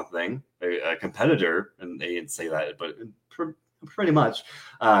build something, a competitor, and they didn't say that, but pretty much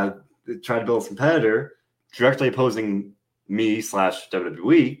tried to build a competitor directly opposing me /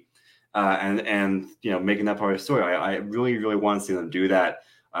 WWE. And making that part of the story. I really, really want to see them do that.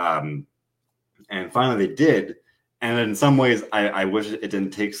 And finally they did. And in some ways, I wish it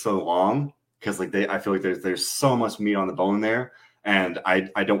didn't take so long, because I feel like there's so much meat on the bone there. And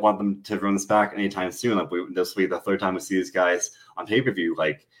I don't want them to run this back anytime soon. Like, this will be the third time we see these guys on pay-per-view.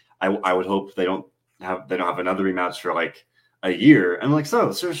 Like, I would hope they don't have another rematch for like a year. And I'm like,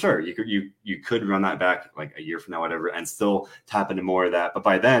 sure, you could run that back like a year from now, whatever, and still tap into more of that. But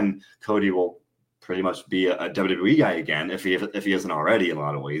by then, Cody will pretty much be a WWE guy again, if he isn't already in a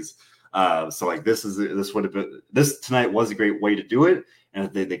lot of ways. So like, this tonight was a great way to do it,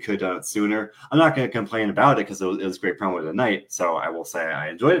 and they could have done it sooner. I'm not going to complain about it, because it was a great promo tonight. So I will say I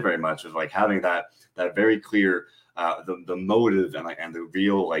enjoyed it very much, of like having that very clear the motive and the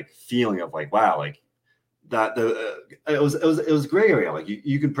real like feeling of like, wow, like that it was gray area. Like,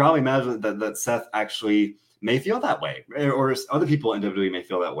 you could probably imagine that Seth actually may feel that way, or other people in WWE may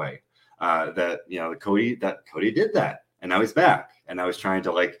feel that way. That Cody did that, and now he's back. And I was trying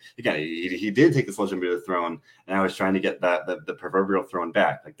to, like, again, he did take the sledgehammer to the throne, and I was trying to get the proverbial throne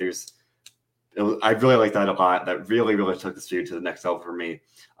back. Like, I really like that a lot. That really, really took this feud to the next level for me.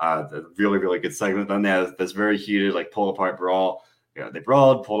 The really, really good segment. Then they had this very heated, like, pull apart brawl. They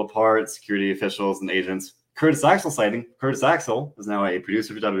brawled, pulled apart, security officials and agents. Curtis Axel sighting. Curtis Axel is now a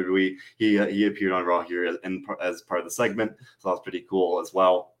producer for WWE. He appeared on Raw here as part of the segment, so that was pretty cool as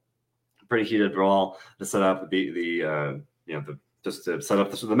well. Pretty heated brawl to set up just to set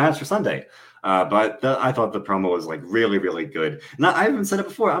up the match for Sunday. But I thought the promo was like really, really good. And I haven't said it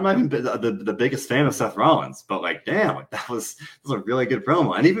before, I'm not even the biggest fan of Seth Rollins, but like, damn, like, that was a really good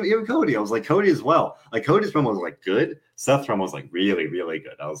promo. And even Cody, I was like, Cody as well. Like, Cody's promo was like good. Seth's promo was like really, really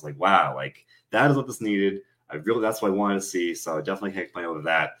good. I was like, wow, like, that is what this needed. That's what I wanted to see. So I definitely can't complain over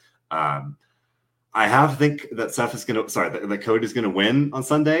that. I have to think that that Cody's gonna win on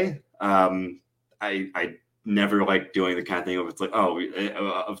Sunday. I never like doing the kind of thing of, it's like,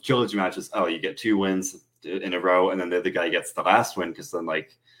 of trilogy matches, you get 2 wins in a row, and then the other guy gets the last win, because then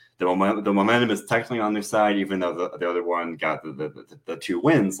like the momentum is technically on their side, even though the other one got the 2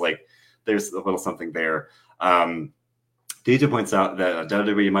 wins. Like, there's a little something there. DJ points out that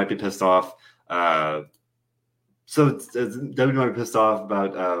WWE might be pissed off. So WWE might be pissed off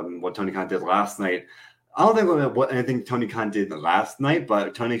about what Tony Khan did last night. I don't think anything Tony Khan did last night,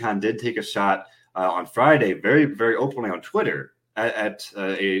 but Tony Khan did take a shot on Friday, very, very openly on Twitter at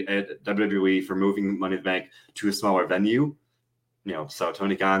WWE for moving Money in the Bank to a smaller venue. So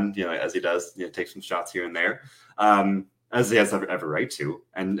Tony Khan, as he does, takes some shots here and there, as he has every right to.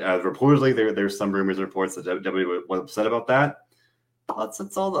 And reportedly, there's some rumors and reports that WWE was upset about that.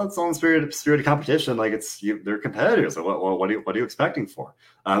 That's all in spirit of competition. Like they're competitors. So what are you expecting for?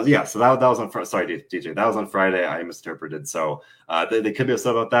 Yeah. So that was on sorry, DJ. That was on Friday. I misinterpreted. So they could be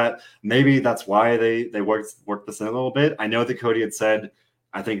upset about that. Maybe that's why they worked this in a little bit. I know that Cody had said,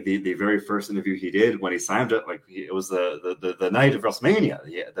 I think the very first interview he did when he signed it, like it was the night of WrestleMania.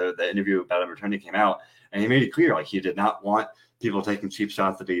 The interview about him returning came out, and he made it clear like he did not want people taking cheap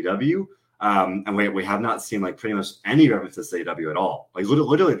shots at AEW. And we have not seen like pretty much any references to AEW at all. Like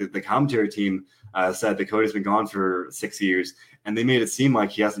literally the commentary team said that Cody's been gone for 6 years, and they made it seem like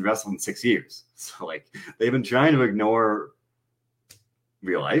he hasn't wrestled in 6 years. So like they've been trying to ignore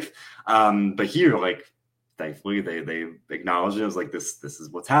real life. But here, like thankfully they acknowledge it as like this is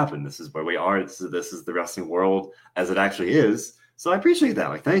what's happened. This is where we are. This is the wrestling world as it actually is. So I appreciate that.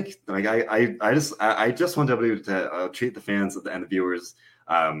 Like I just want WWE to treat the fans and the viewers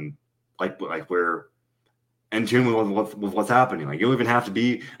like we're in tune with what's happening. Like you don't even have to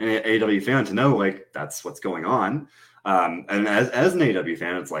be an AEW fan to know like that's what's going on. And as an AEW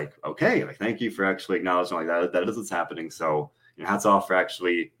fan, it's like, okay, like thank you for actually acknowledging like that is what's happening. So hats off for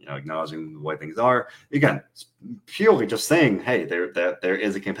actually acknowledging the way things are. Again, purely just saying, hey, there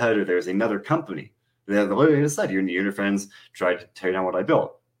is a competitor, there's another company. The lawyer just said, you and your friends tried to tear down what I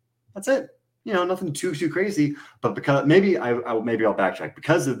built. That's it. Nothing too crazy, but because maybe I'll backtrack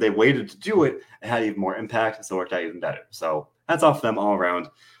because they waited to do it, it had even more impact, so it worked out even better. So hats off to them all around.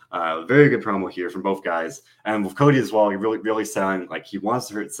 Very good promo here from both guys, and with Cody as well. He really selling like he wants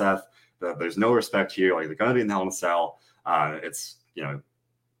to hurt Seth. There's no respect here. Like they're going to be in Hell in a Cell. It's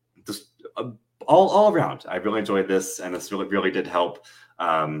just all around. I really enjoyed this, and this really did help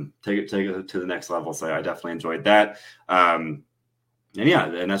take it to the next level. So I definitely enjoyed that.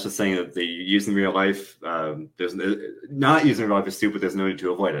 And that's just saying that the using real life, there's not using real life is stupid. There's no need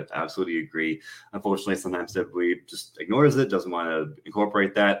to avoid it. I absolutely agree. Unfortunately, sometimes we just ignores it, doesn't want to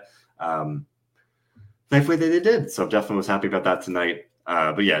incorporate that. Thankfully, they did. So definitely was happy about that tonight.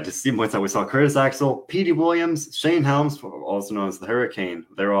 But yeah, just see points out we saw Curtis Axel, Petey Williams, Shane Helms, also known as the Hurricane.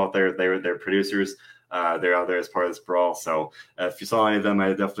 They're all there. They're producers. They're out there as part of this brawl. So if you saw any of them,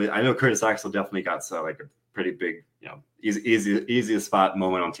 I know Curtis Axel definitely got like a pretty big, easiest spot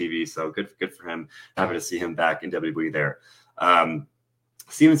moment on TV. So good for him. Happy to see him back in WWE there.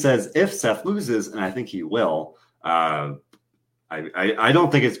 Steven says if Seth loses, and I think he will. I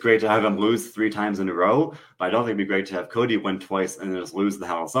don't think it's great to have him lose 3 times in a row, but I don't think it'd be great to have Cody win twice and then just lose the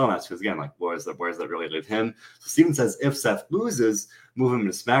Hell in a Cell match. Because again, like where does that really leave him? So Steven says if Seth loses, move him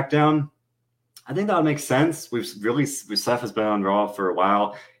to SmackDown. I think that would make sense. Seth has been on Raw for a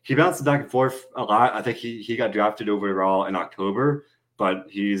while. He bounces back and forth a lot. I think he got drafted over to Raw in October, but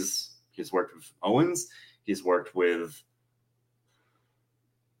he's worked with Owens. He's worked with.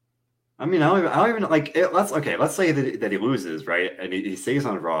 I mean, I don't even like it. Let's say that he loses, right? And he stays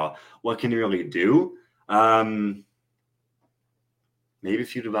on Raw. What can he really do? Maybe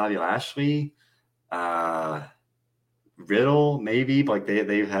feud with Bobby Lashley. Riddle, maybe, but like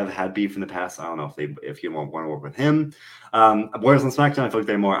they have had beef in the past. I don't know if you want to work with him. Whereas on SmackDown, I feel like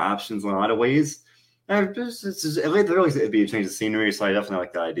they have more options in a lot of ways. It'd be a change of scenery, so I definitely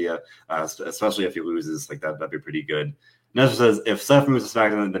like that idea, especially if he loses. Like that'd be pretty good. Nestor says if Seth moves to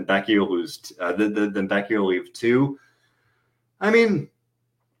SmackDown, then Becky will lose. Then Becky will leave too. I mean,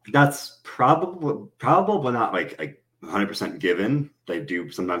 that's probable, but not like 100% given. They do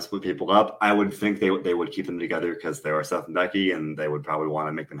sometimes split people up. I would think they would keep them together because they are Seth and Becky, and they would probably want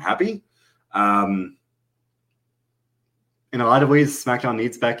to make them happy. In a lot of ways, SmackDown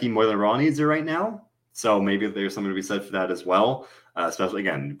needs Becky more than Raw needs her right now. So maybe there's something to be said for that as well. Especially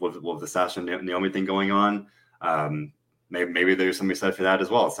again with the Sasha and Naomi thing going on. Maybe there's something to be said for that as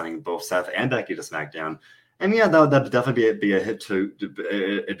well. Sending both Seth and Becky to SmackDown. And yeah, that'd definitely be a hit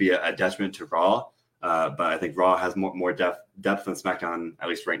it'd be a detriment to Raw. But I think Raw has more depth than SmackDown, at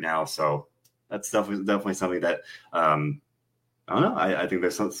least right now. So that's definitely something that I don't know. I think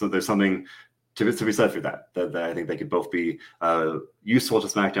there's something to be said for that I think they could both be useful to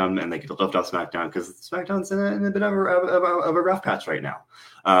SmackDown, and they could lift up SmackDown because SmackDown's in a bit of a rough patch right now.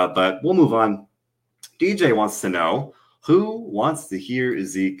 But we'll move on. DJ wants to know who wants to hear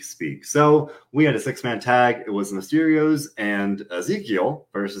Zeke speak. So we had a 6-man tag. It was Mysterios and Ezekiel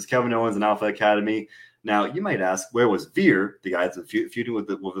versus Kevin Owens and Alpha Academy. Now, you might ask, where was Veer, the guy that's been feuding with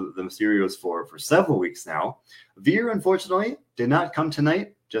the Mysterios for several weeks now? Veer, unfortunately, did not come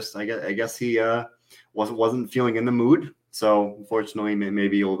tonight. Just I guess he wasn't feeling in the mood. So unfortunately,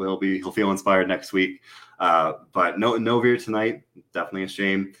 maybe he'll feel inspired next week. But no Veer tonight. Definitely a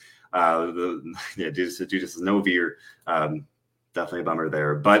shame. Judas is no Veer. Definitely a bummer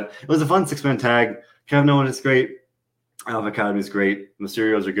there. But it was a fun 6-man tag. Kevin Owens is great. Alpha Academy is great.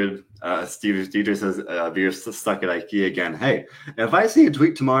 Mysterios are good. DJ says Veer's stuck at IKEA again. Hey, if I see a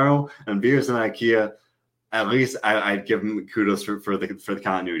tweet tomorrow and Veer's in IKEA, at least I'd give him kudos for the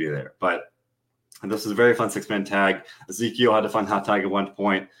continuity there. But this is a very fun 6-man tag. Ezekiel had a fun hot tag at one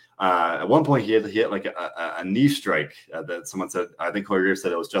point. At one point, he hit like a knee strike that someone said. I think Corey Reeves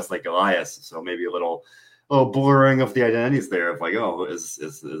said it was just like Elias. So maybe a little blurring of the identities there of like, oh, is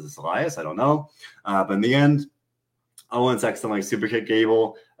this Elias? I don't know. But in the end, Owens accidentally super kicked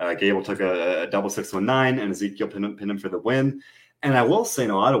Gable. Gable took a double 619, and Ezekiel pinned him for the win. And I will say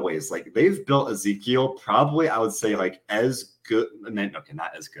in a lot of ways, like they've built Ezekiel probably, I would say, like as good. Okay,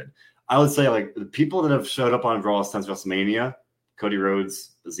 not as good. I would say like the people that have showed up on Raw since WrestleMania, Cody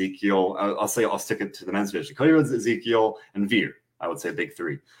Rhodes, Ezekiel. I'll stick it to the men's division. Cody Rhodes, Ezekiel, and Veer. I would say big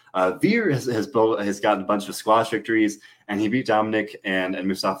three. Veer has gotten a bunch of squash victories, and he beat Dominic and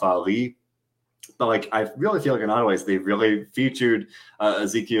Mustafa Ali. But like I really feel like in a lot of ways they've really featured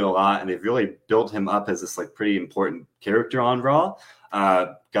Ezekiel a lot, and they've really built him up as this like pretty important character on Raw.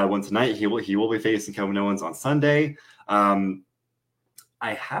 Got one tonight. He will be facing Kevin Owens on Sunday.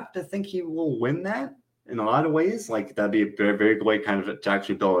 I have to think he will win that in a lot of ways. Like that'd be a very, very good way kind of to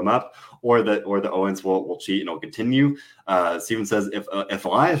actually build him up, or the Owens will cheat and will continue. Steven says if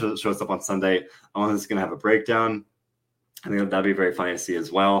Elias shows up on Sunday, Owens is going to have a breakdown. I think that'd be very funny to see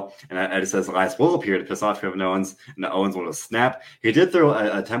as well. And Eddie says Elias will appear to piss off Kevin Owens, and the Owens will just snap. He did throw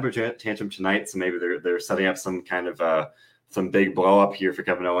a temper tantrum tonight, so maybe they're setting up some kind of some big blow up here for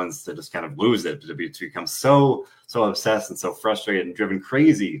Kevin Owens to just kind of lose it, to become so obsessed and so frustrated and driven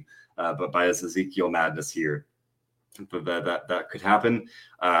crazy but by this Ezekiel madness here. But that could happen.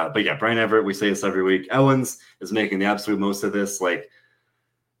 But yeah, Brian Everett, we say this every week. Owens is making the absolute most of this. Like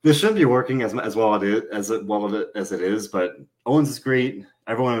this shouldn't be working as well as it is, but Owens is great.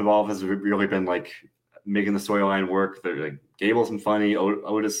 Everyone involved has really been like making the storyline work. They're like Gable's been funny.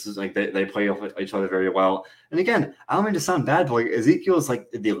 Otis is like they play off each other very well. And again, I don't mean to sound bad, but like Ezekiel is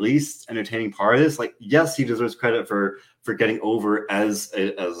like the least entertaining part of this. Like, yes, he deserves credit for getting over as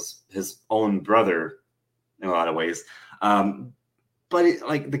his own brother in a lot of ways. But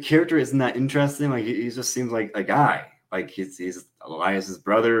like the character isn't that interesting. Like he just seems like a guy. Like he's Elias's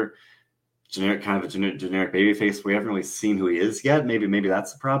brother, generic babyface. We haven't really seen who he is yet. Maybe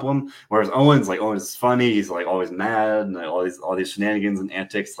that's the problem. Whereas Owens is funny. He's like always mad and all these shenanigans and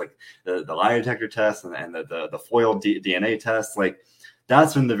antics, like the lie detector test and the foil DNA test. Like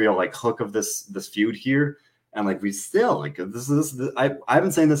that's been the real like hook of this feud here. And like we still like this I've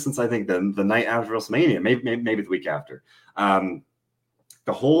been saying this since I think the night after WrestleMania, maybe the week after.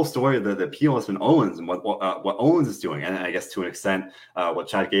 The whole story, the appeal has been Owens and what Owens is doing, and I guess to an extent, what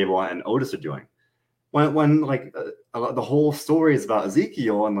Chad Gable and Otis are doing. When like the whole story is about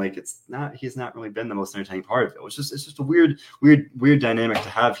Ezekiel, and like he's not really been the most entertaining part of it. It's just a weird dynamic to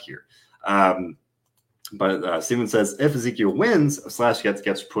have here. But Steven says if Ezekiel wins, Slash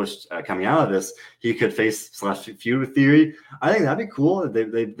gets pushed coming out of this, he could face Slash feud with Theory. I think that'd be cool. They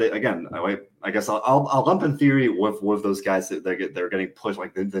again, I guess I'll lump in Theory with those guys that they're getting pushed,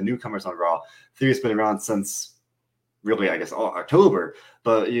 like the newcomers on Raw. Theory's been around since really, I guess, October.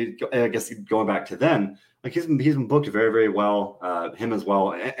 But I guess going back to then, like he's been booked very, very well, him as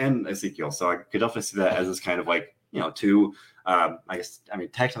well, and Ezekiel. So I could definitely see that as this kind of like two. I mean,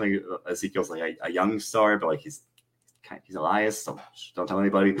 technically Ezekiel's like a young star, but like he's Elias, so don't tell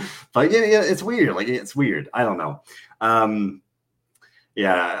anybody. But yeah, it's weird. Like it's weird. I don't know.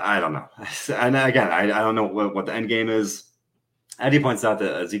 Yeah, I don't know. And again, I don't know what the end game is. Eddie points out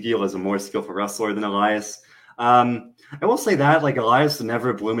that Ezekiel is a more skillful wrestler than Elias. I will say that like Elias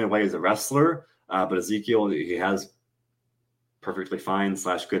never blew me away as a wrestler, but Ezekiel, he has perfectly fine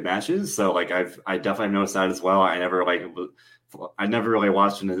 / good matches. So like I definitely noticed that as well. I never really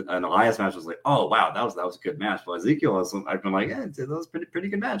watched an Elias match. I was like, oh wow, that was a good match. But Ezekiel, I've been like, yeah, that was pretty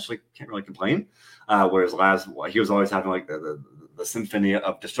good match. Like can't really complain. Whereas Elias, he was always having like the symphony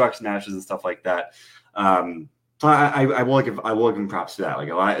of destruction matches and stuff like that. So I will give him props to that.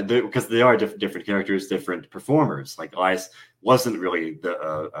 Like because they are different characters, different performers. Like Elias wasn't really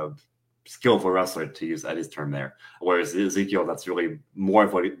the skillful wrestler, to use Eddie's term there, whereas Ezekiel, that's really more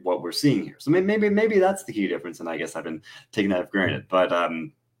of what we're seeing here. So maybe that's the key difference, and I guess I've been taking that for granted. But I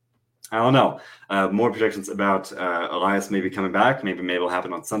don't know. More predictions about Elias maybe coming back. Maybe it'll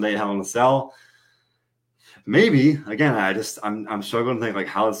happen on Sunday at Hell in a Cell. Maybe again, I'm struggling to think like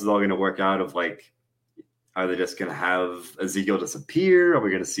how this is all going to work out. Of like, are they just going to have Ezekiel disappear? Are we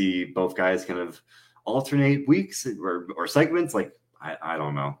going to see both guys kind of alternate weeks or segments? Like, I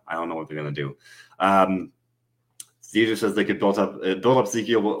don't know. I don't know what they're going to do. Deidre says they could build up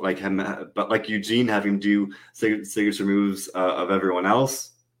Ezekiel like him, but like Eugene having do signature moves of everyone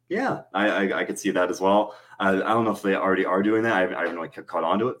else. Yeah, I could see that as well. I don't know if they already are doing that. I haven't really caught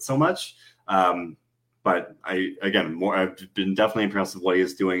on to it so much. But I've been definitely impressed with what he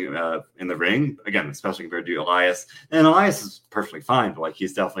is doing in the ring. Again, especially compared to Elias. And Elias is perfectly fine, but like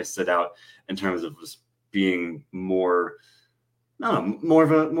he's definitely stood out in terms of just being more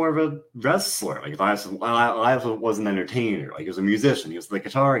of a wrestler. Like Elias was an entertainer. Like he was a musician. He was the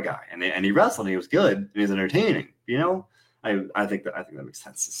guitar guy, and he wrestled. And he was good. And he was entertaining. You know, I think that makes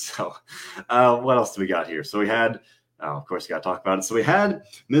sense. So, what else do we got here? So we had. Of course, you got to talk about it. So we had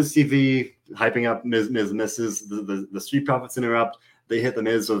Miz TV hyping up Miz's the Street Profits interrupt. They hit the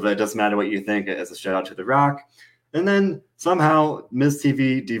Miz with it doesn't matter what you think as a shout out to The Rock. And then somehow Miz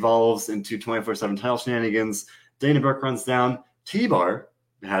TV devolves into 24/7 title shenanigans. Dana Brooke runs down. T-Bar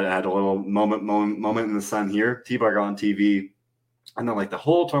had a little moment in the sun here. T-Bar got on TV. And then like the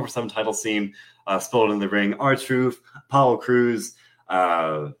whole 24/7 title scene spilled in the ring. R-Truth, Apollo Crews,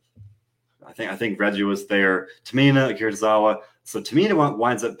 I think Reggie was there. Tamina, Akira Tozawa. So Tamina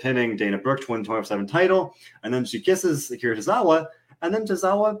winds up pinning Dana Brooke to win 24/7 title, and then she kisses Akira Tozawa, and then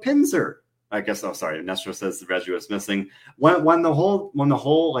Tozawa pins her. I guess. Oh, sorry. Nestro says Reggie was missing. When the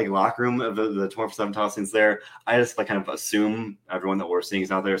whole like locker room of the 24/7 title scene's there, I just like kind of assume everyone that we're seeing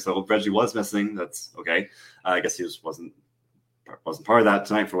is out there. So Reggie was missing. That's okay. I guess he just wasn't part of that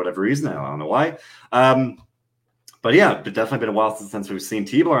tonight for whatever reason. I don't know why. But yeah, it's definitely been a while since we've seen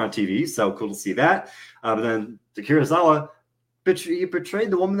T-Bar on TV, so cool to see that. But then Akira Tozawa, he betrayed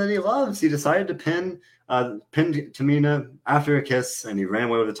the woman that he loves. He decided to pin Tamina after a kiss, and he ran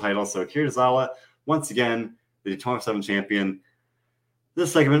away with the title. So Akira Tozawa, once again, the 24/7 champion.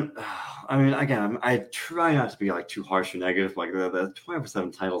 This segment, I mean, again, I try not to be like too harsh or negative. Like the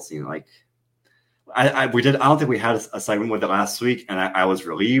 24/7 title scene, like I don't think we had a segment with it last week, and I was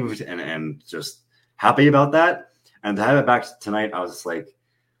relieved and just happy about that. And to have it back tonight, I was just like,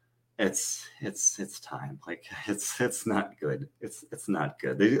 it's time. Like it's not good. It's not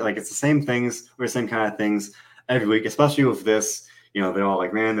good. It's the same things, or the same kind of things every week, especially with this. You know, they're all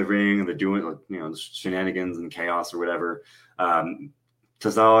like man in the ring, and they're doing shenanigans and chaos or whatever.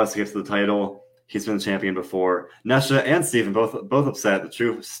 Tozawa gets to the title. He's been the champion before. Nesha and Steven both upset. The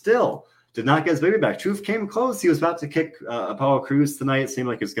Truth still did not get his baby back. Truth came close. He was about to kick Apollo Crews tonight. It seemed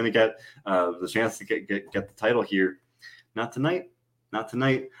like he was going to get the chance to get the title here. Not tonight. Not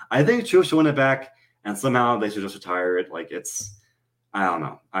tonight. I think Truth should win it back, and somehow they should just retire it. Like I don't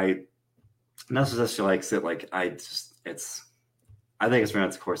know. Nesha says she likes it. Like I think it's ran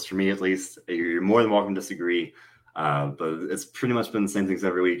its course for me at least. You're more than welcome to disagree. But it's pretty much been the same things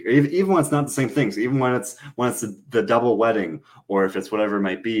every week. Even when it's not the same things, even when it's the double wedding, or if it's whatever it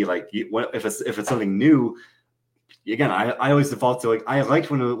might be, like if it's something new. Again, I always default to like I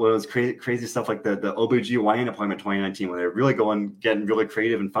liked when it was crazy stuff like the OBGYN appointment 2019 when they're really getting really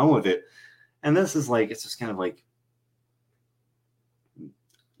creative and fun with it. And this is like it's just kind of like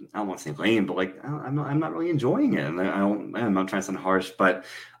I don't want to say lame, but like I'm not really enjoying it, and I'm not trying to sound harsh, but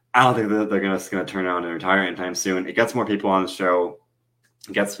I don't think that they're going to turn around and retire anytime soon. It gets more people on the show.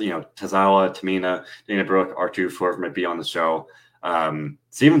 It gets, Tozawa, Tamina, Dana Brooke, R-Truth, whoever might be on the show.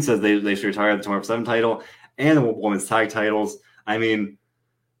 Steven says they should retire the 24/7 title and the women's tag titles. I mean,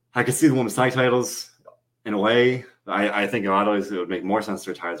 I could see the women's tag titles in a way. I think in a lot of ways it would make more sense to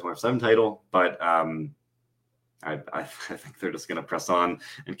retire the 24/7 title, but I think they're just going to press on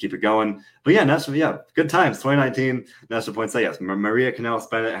and keep it going. But yeah, Nesha, good times. 2019, Nesha points out, yes, Maria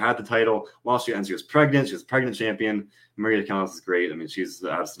Kanellis-Bennett had the title while she was pregnant. She was a pregnant champion. Maria Kanellis is great. I mean, she's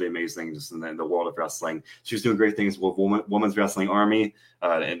absolutely amazing just in the world of wrestling. She's doing great things with Women's Wrestling Army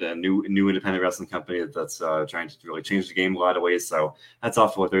and a new independent wrestling company that's trying to really change the game in a lot of ways. So hats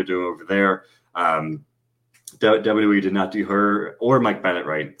off to what they're doing over there. WWE did not do her or Mike Bennett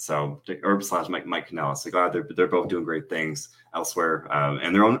right, so or / Mike Kanellis. So glad they're both doing great things elsewhere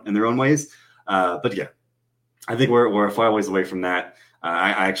in their own ways. But yeah, I think we're far ways away from that. I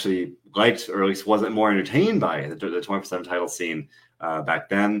actually liked, or at least wasn't more entertained by the 24/7 title scene back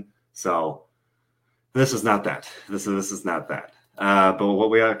then. So this is not that. This is not that. But what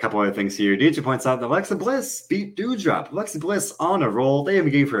we got a couple other things here. DJ points out that Alexa Bliss beat Doudrop. Alexa Bliss on a roll. They even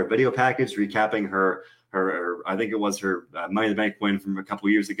gave her a video package recapping her I think it was her Money in the Bank win from a couple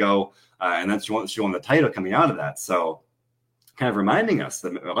years ago, and then she won the title coming out of that. So, kind of reminding us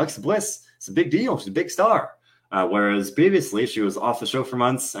that Alexa Bliss is a big deal. She's a big star. Whereas previously she was off the show for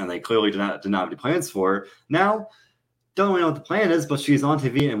months, and they clearly did not have any plans for her. Now, don't really know what the plan is, but she's on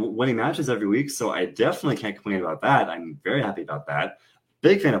TV and winning matches every week, so I definitely can't complain about that. I'm very happy about that.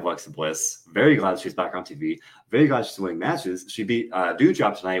 Big fan of Alexa Bliss. Very glad she's back on TV. Very glad she's winning matches. She beat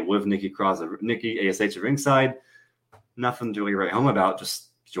Doudrop tonight with Nikki ASH at ringside. Nothing to really write home about. Just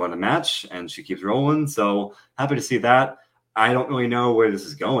she won the match and she keeps rolling. So happy to see that. I don't really know where this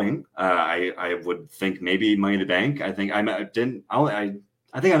is going. I would think maybe Money in the Bank. I think I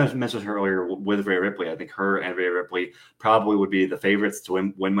mentioned her earlier with Rhea Ripley. I think her and Rhea Ripley probably would be the favorites to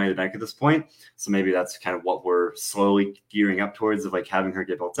win Money in the Bank at this point. So maybe that's kind of what we're slowly gearing up towards, of like having her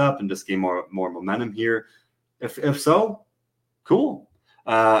get built up and just gain more momentum here. If so, cool.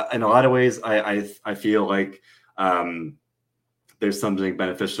 In a lot of ways, I feel like there's something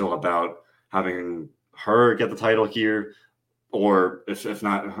beneficial about having her get the title here, or if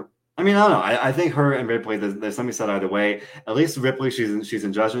not, I mean, I don't know. I think her and Ripley, there's something said either way. At least Ripley, she's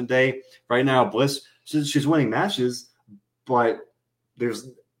in Judgment Day right now. Bliss, she's winning matches, but there's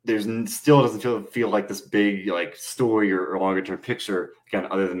still doesn't feel like this big like story or longer term picture again,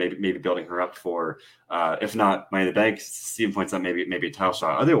 other than maybe building her up for if not Money in the Bank. Steven points out maybe a title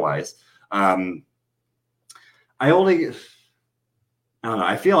shot. Otherwise, I don't know.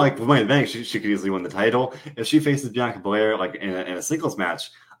 I feel like with Money in the Bank, she could easily win the title. If she faces Bianca Belair like in a singles match,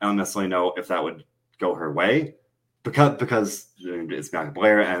 I don't necessarily know if that would go her way because it's Bianca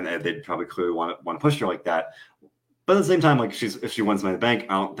Belair and they'd probably clearly want to push her like that. But at the same time, like if she wins Money in the Bank,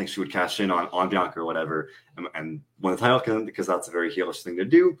 I don't think she would cash in on Bianca or whatever and win the title because that's a very heelish thing to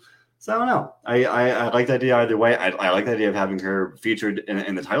do. So I don't know. I like the idea either way. I like the idea of having her featured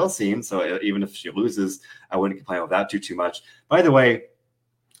in the title scene. So even if she loses, I wouldn't complain about that too much. By the way,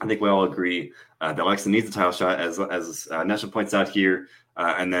 I think we all agree that Alexa needs a title shot, as Nesha points out here.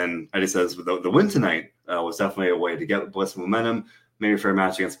 And then Eddie says the win tonight was definitely a way to get Bliss momentum. Maybe for a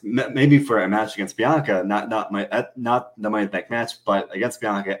match against Bianca, not the Money in the Bank match, but against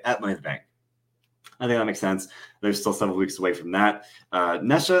Bianca at Money in the Bank. I think that makes sense. There's still several weeks away from that.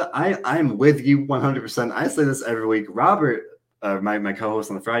 Nesha, I'm with you 100%. I say this every week. Robert, my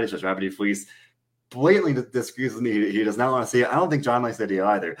co-host on the Friday show, Robert E. Fleece, blatantly disagrees with me. He does not want to see it. I don't think John likes the idea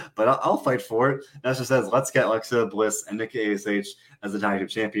either, but I'll fight for it. Nesha says, let's get Alexa Bliss and Nikki ASH as the tag team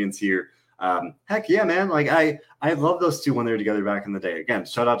champions here. Heck yeah, man. Like I love those two when they were together back in the day. Again,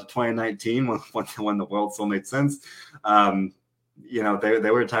 shout out to 2019 when the world still made sense.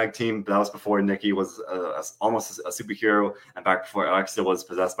 They were a tag team, but that was before Nikki was almost a superhero, and back before Alexa was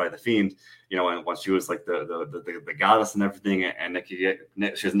possessed by the Fiend. And when she was like the goddess and everything, and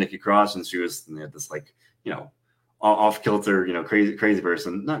she was Nikki Cross, and she was this like off kilter crazy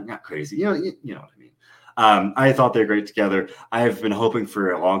person. Not crazy, you know what I mean. I thought they're great together. I've been hoping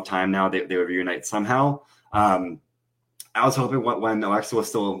for a long time now they would reunite somehow. I was hoping when Alexa was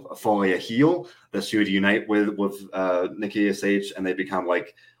still fully a heel that she would unite with Nikki ASH and they become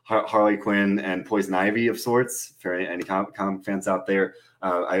like Harley Quinn and Poison Ivy of sorts. For any comic fans out there,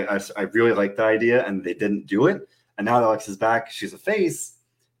 I really liked the idea, and they didn't do it. And now that Alexa's back, she's a face.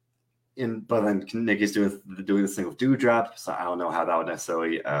 But then Nikki's doing this thing with Doudrop, so I don't know how that would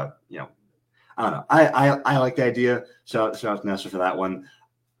necessarily I don't know. I like the idea. Shout out to Nesha for that one.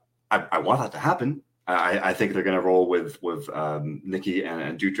 I want that to happen. I think they're going to roll with Nikki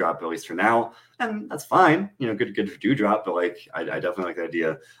and Doudrop, at least for now, and that's fine. Good for Doudrop, but like I definitely like the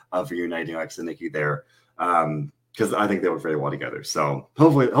idea of reuniting Alexa and Nikki there because I think they work very well together. So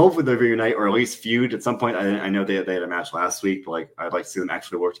hopefully they reunite or at least feud at some point. I know they had a match last week, but like I'd like to see them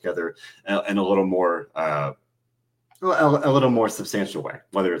actually work together in a little more. A little more substantial way,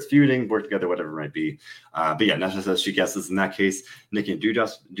 whether it's feuding, work together, whatever it might be. But yeah, Nesha says she guesses in that case, Nikki and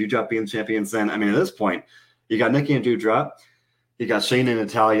Doudrop being champions. Then, I mean, at this point, you got Nikki and Doudrop, you got Shayna and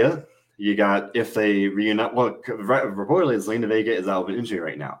Natalya, you got if they reunite. Well, reportedly, Zelina Vega is out of an injury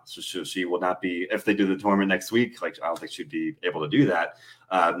right now, so she will not be. If they do the tournament next week, like I don't think she'd be able to do that.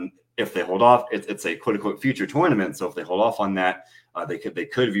 If they hold off, it's a quote unquote future tournament. So if they hold off on that. They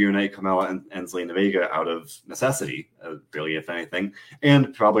could reunite Carmella and Zelina Vega out of necessity, really, if anything,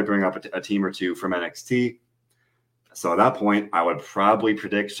 and probably bring up a team or two from NXT. So at that point, I would probably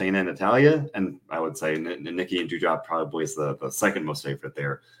predict Shayna and Natalya, and I would say Nikki and Doudrop probably is the second most favorite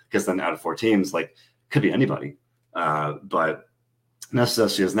there, because then out of 4 teams, like could be anybody. But Nesha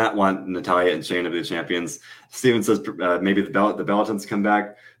says she does not want Natalya and Shayna to be the champions. Steven says maybe the Bellotons come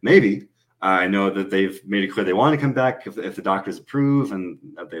back, maybe. I know that they've made it clear they want to come back if the doctors approve, and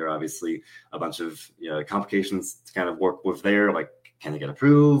there are obviously a bunch of complications to kind of work with there. Like, can they get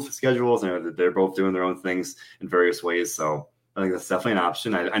approved schedules? I know that they're both doing their own things in various ways, so I think that's definitely an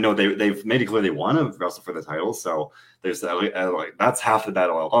option. I know they've made it clear they want to wrestle for the title, so there's like that's half the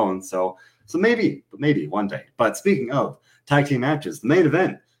battle alone. So maybe one day. But speaking of tag team matches, the main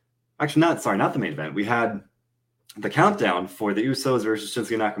event, actually not the main event. We had the countdown for the Usos versus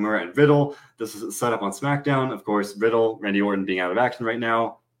Shinsuke Nakamura and Riddle. This is set up on SmackDown. Of course, Riddle, Randy Orton being out of action right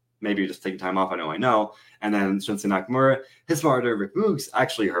now. Maybe just taking time off. I know. And then Shinsuke Nakamura, his partner Rick Boogs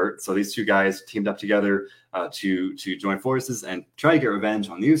actually hurt. So these two guys teamed up together to join forces and try to get revenge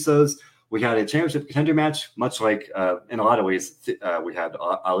on the Usos. We had a championship contender match, much like in a lot of ways we had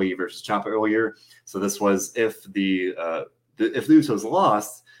Ali versus Ciampa earlier. So this was if the Usos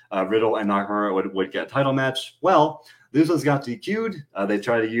lost, Riddle and Nakamura would get a title match. Well, the Usos got DQ'd. They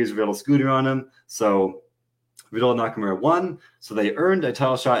tried to use Riddle's scooter on him. So Riddle and Nakamura won. So they earned a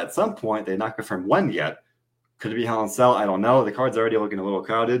title shot at some point. They not confirmed when yet. Could it be Hell in a Cell? I don't know. The card's already looking a little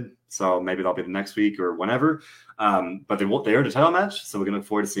crowded. So maybe that'll be the next week or whenever. But they earned a title match. So we're going to look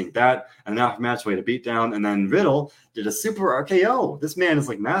forward to seeing that. And then after match, we had a beatdown. And then Riddle did a super RKO. This man is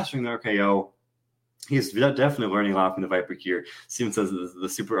like mastering the RKO. He's definitely learning a lot from the Viper here. Steven says the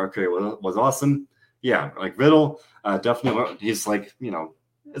super RKO was awesome. Yeah, like Riddle, definitely. He's like,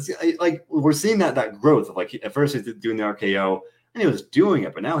 it's like we're seeing that growth of like at first he's doing the RKO and he was doing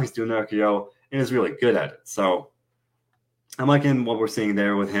it, but now he's doing the RKO and he's really good at it. So I'm liking what we're seeing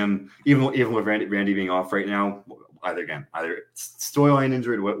there with him, even with Randy being off right now. Either storyline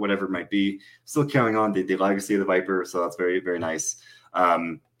injury, whatever it might be, still carrying on the legacy of the Viper. So that's very, very nice.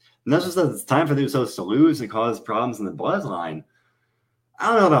 And that's just that it's time for the Usos to lose and cause problems in the bloodline. I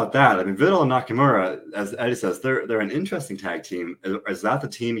don't know about that. I mean, Riddle and Nakamura, as Eddie says, they're an interesting tag team. Is that the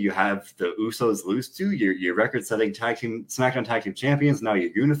team you have the Usos lose to? Your record-setting tag team, SmackDown tag team champions. Now you're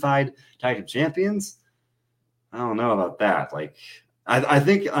unified tag team champions. I don't know about that. Like, I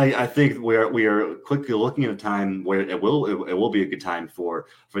think we are quickly looking at a time where it will be a good time for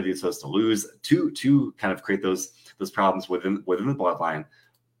the Usos to lose to kind of create those problems within the bloodline.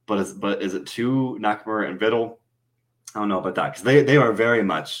 But is it to Nakamura and Riddle? I don't know about that because they are very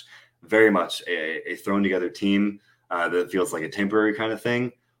much a thrown together team that feels like a temporary kind of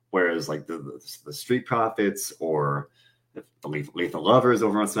thing. Whereas like the Street Profits or the Lethal Lovers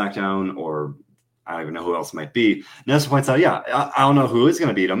over on SmackDown, or I don't even know who else might be. Nessa points out, yeah, I don't know who is going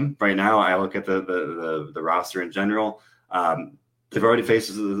to beat them right now. I look at the roster in general. They've already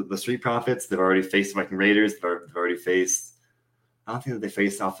faced the Street Profits. They've already faced Viking Raiders. They've already faced. I don't think that they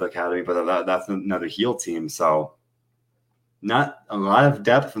faced Alpha Academy, but that's another heel team. So not a lot of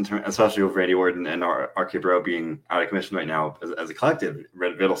depth, especially with Randy Orton and RK Bro being out of commission right now as a collective.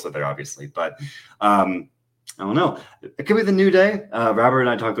 Riddle said there, obviously. But I don't know. It could be the New Day. Robert and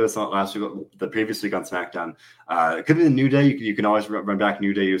I talked about this last week, the previous week on SmackDown. It could be the New Day. You can always run back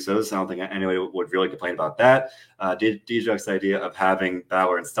New Day Usos. I don't think anybody would really complain about that. DJ's idea of having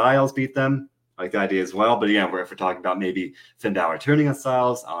Balor and Styles beat them. I like the idea as well. But again, if we're talking about maybe Finn Balor turning on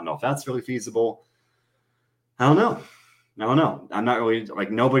Styles, I don't know if that's really feasible. I don't know. I'm not really like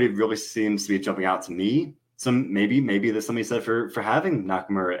nobody really seems to be jumping out to me. Maybe there's something said for having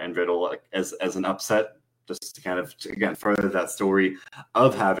Nakamura and Riddle like, as an upset, just to kind of again further that story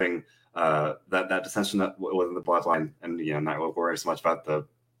of having that dissension that within the bloodline, and not really worrying so much about the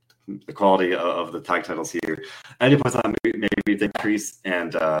quality of the tag titles here. Eddie points out maybe Dick Priest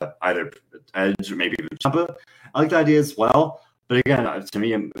and either Edge or maybe even Ciampa. I like the idea as well. But again, to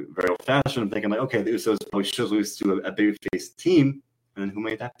me, I'm very old-fashioned. I'm thinking like, okay, the Usos probably should lose to a babyface team, and then who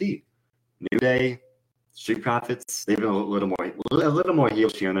might that be? New Day, Street Profits. They've been a little more heel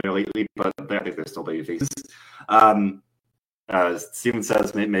here lately, but I think they're still babyfaces. Steven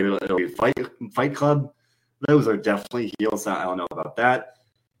says maybe it'll be Fight Club. Those are definitely heels. I don't know about that.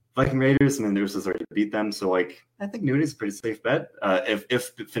 Viking Raiders, and then the Usos already beat them. So, like, I think New Day's a pretty safe bet.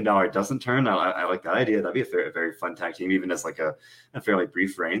 If Finn Balor doesn't turn, I like that idea. That'd be a very fun tag team, even as like a fairly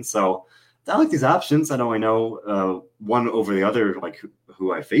brief reign. So, I like these options. I don't really know one over the other, like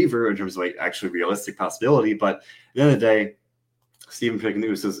who I favor in terms of like actually realistic possibility. But at the end of the day, Steven picking the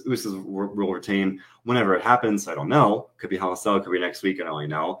Usos will retain whenever it happens. I don't know. Could be Hell in a Cell, could be next week. I don't really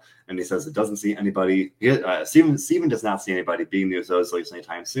know. And he says it doesn't see anybody. Steven does not see anybody beating the Usos at least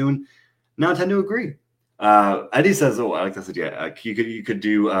anytime soon. Now I tend to agree. Eddie says, "Oh, I like this idea. You could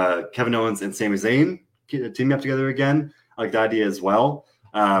do Kevin Owens and Sami Zayn teaming up together again. I like the idea as well.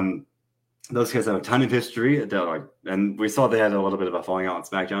 Those guys have a ton of history, and we saw they had a little bit of a falling out on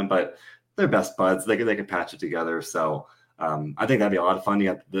SmackDown, but they're best buds. They could patch it together. So." I think that'd be a lot of fun. You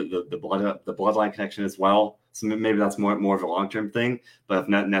have the bloodline connection as well. So maybe that's more of a long-term thing. But if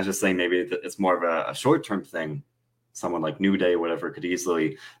not just saying maybe it's more of a short-term thing, someone like New Day or whatever could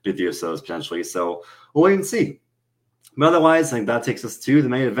easily beat the Usos potentially. So we'll wait and see. But otherwise, I think that takes us to the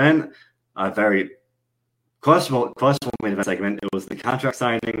main event. Very questionable main event segment. It was the contract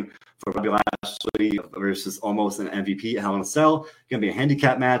signing for Bobby Lashley versus almost an MVP at Hell in a Cell. Going to be a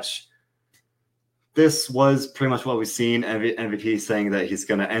handicap match. this was pretty much what we've seen. MVP saying that he's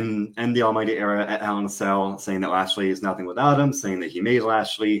going to end the Almighty era at Hell in a Cell, saying that Lashley is nothing without him, saying that he made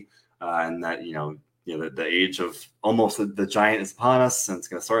Lashley, and that the age of almost the giant is upon us, and it's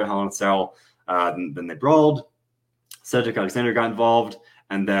going to start at Hell in a Cell. Then they brawled. Cedric Alexander got involved,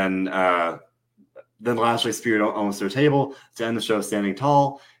 and then Lashley speared almost to a table to end the show standing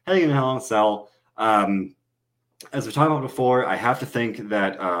tall, heading into Hell in a Cell. As we talked about before, I have to think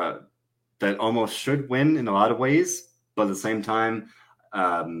that that almost should win in a lot of ways, but at the same time,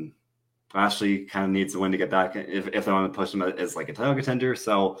 Lashley kind of needs to win to get back if they want to push him as like a title contender.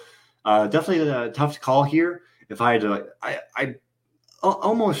 So definitely a tough call here. If I had to, I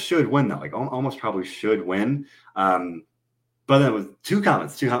almost should win though. Like almost probably should win. But then with two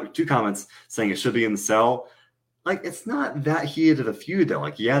comments saying it should be in the cell. Like, it's not that heated of a feud though.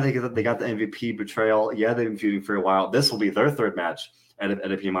 Like, yeah, they got the MVP betrayal. Yeah, they've been feuding for a while. This will be their third match at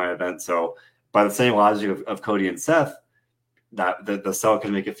a PMI event. So by the same logic of Cody and Seth, that the cell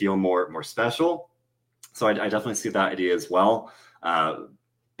can make it feel more special. So I definitely see that idea as well.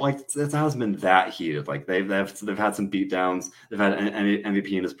 Like, it hasn't been that heated. Like they've had some beatdowns. They've had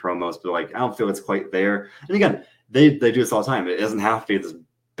MVP in his promos, but like I don't feel it's quite there. And again, they do this all the time. It doesn't have to be this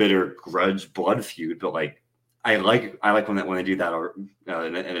bitter grudge blood feud, but like I like when they do that, or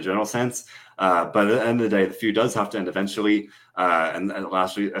in a general sense. But at the end of the day, the feud does have to end eventually. And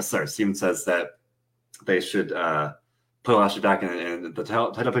Lashley, Steven says that they should put Lashley back in the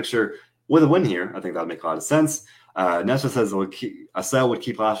title picture with a win here. I think that would make a lot of sense. Nessa says a cell would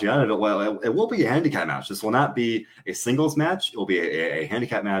keep Lashley out of it. Well, it will be a handicap match. This will not be a singles match. It will be a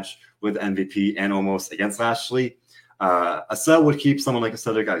handicap match with MVP and almost against Lashley. A cell would keep someone like a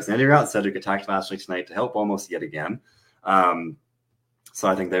Cedric Alexander out. Cedric attacked Lashley tonight to help almost yet again. So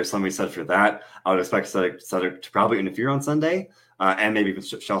I think there's something said for that. I would expect Cedric to probably interfere on Sunday, and maybe even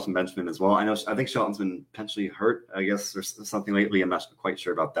Shelton Benjamin as well. I think Shelton's been potentially hurt, I guess, or something lately. I'm not quite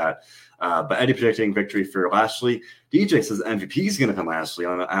sure about that. But Eddie predicting victory for Lashley. DJ says MVP is going to come Lashley.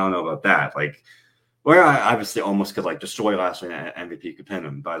 I don't know about that. Like, where I obviously almost could like destroy Lashley and MVP could pin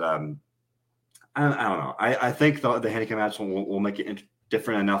him, but I don't know. I think the handicap match will make it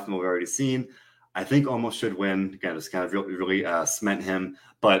different enough than what we've already seen. I think almost should win. Again, just kind of really cement him.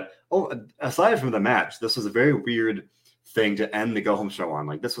 But aside from the match, this was a very weird thing to end the Go Home show on.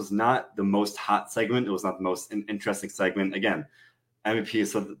 Like, this was not the most hot segment. It was not the most interesting segment. Again, MVP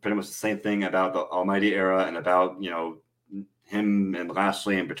said pretty much the same thing about the Almighty era and about, him and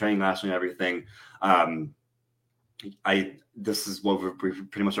Lashley and betraying Lashley and everything. This is what we've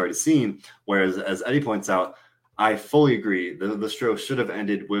pretty much already seen. Whereas, as Eddie points out, I fully agree. The show should have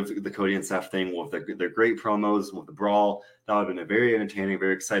ended with the Cody and Seth thing, with their great promos, with the brawl. That would have been a very entertaining,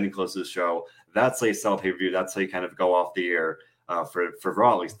 very exciting close to the show. That's a sell pay-per-view. That's how you kind of go off the air for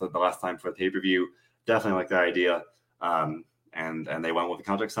Raw, at least the last time for the pay-per-view. Definitely like that idea. And they went with the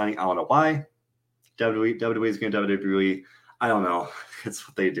contract signing. I don't know why. WWE is going to WWE. I don't know. It's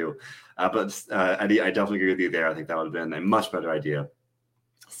what they do. But Eddie, I definitely agree with you there. I think that would have been a much better idea.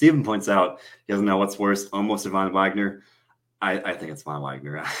 Steven points out he doesn't know what's worse, almost Von Wagner. I think it's Von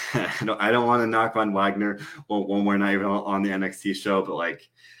Wagner. I don't want to knock Von Wagner when we're not even on the NXT show, but like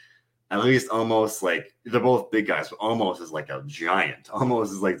at least Almost, like, they're both big guys, but Almost is like a giant.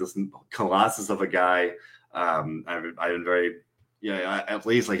 Almost is like this colossus of a guy. I've been very, at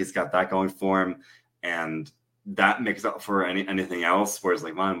least like he's got that going for him, and that makes up for anything else. Whereas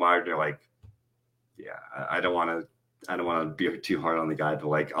like Von Wagner, like, I don't want to be too hard on the guy, but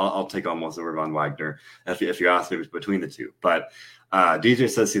like I'll take Almost over Von Wagner if you ask me between the two. But DJ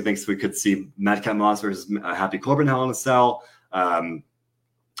says he thinks we could see Madcap Moss versus Happy Corbin Hell in a Cell.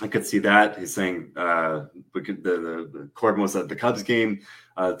 I could see that. He's saying we could the Corbin was at the Cubs game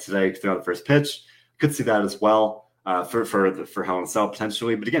today, throw out the first pitch. Could see that as well for Hell in a Cell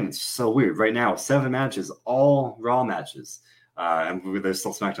potentially. But again, it's so weird right now. 7 matches, all Raw matches, and there's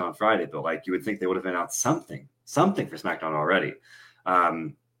still SmackDown on Friday. But like you would think they would have announced something for SmackDown already.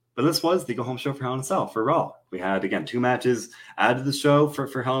 But this was the Go Home show for Hell in a Cell for Raw. We had, again, 2 matches added to the show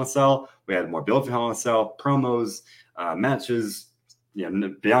for Hell in a Cell. We had more build for Hell in a Cell, promos, matches.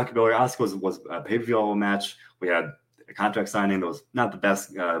 Bianca Belair Asuka was a pay-per-view match. We had a contract signing that was not the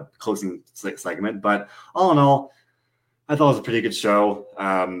best closing segment, but all in all, I thought it was a pretty good show.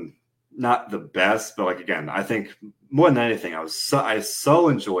 Not the best, but like, again, I think more than anything, I so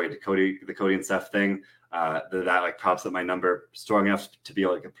enjoyed the Cody and Seth thing. That like props up my number strong enough to be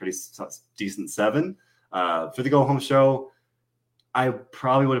like a pretty decent 7 for the Go Home show. I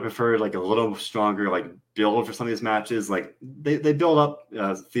probably would have preferred like a little stronger like build for some of these matches. Like they build up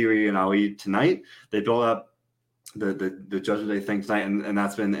Theory and Ali tonight. They build up the Judgment Day thing tonight, and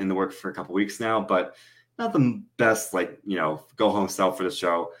that's been in the works for a couple weeks now, but not the best, like, go home sell for the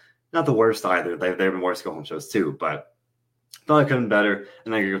show. Not the worst either. They've been worse go home shows too, but thought it could have been better.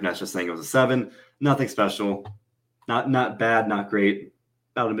 And I agree with Nash just saying it was a 7. Nothing special. Not bad, not great.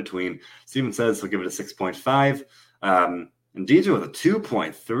 About in between. Steven says he'll give it a 6.5. And DJ with a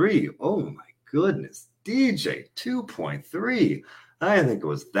 2.3. Oh my goodness. DJ, 2.3. I didn't think it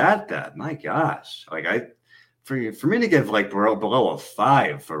was that bad. My gosh. Like for me to give like below a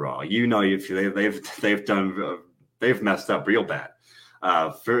 5 for Raw, they've messed up real bad.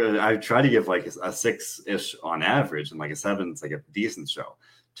 I try to give like a 6-ish on average, and like a 7 is like a decent show.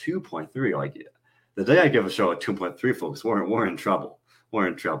 2.3, like the day I give a show a 2.3, folks, we're in trouble. We're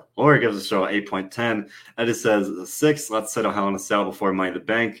in trouble. Laura gives the show 8.10. Edit says 6. Let's settle Hell in a Cell before Money in the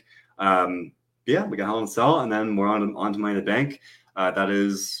Bank. Yeah, we got Hell in a Cell, and then we're on to Money in the Bank. That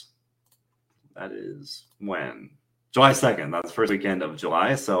is when? July 2nd. That's the first weekend of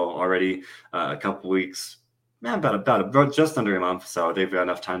July. So already a couple weeks, about just under a month. So they've got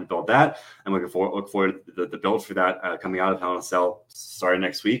enough time to build that. And look forward to the build for that coming out of Hell in a Cell starting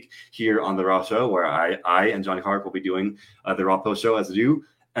next week here on the Raw Show, where I and Johnny Hart will be doing the Raw Post Show as I do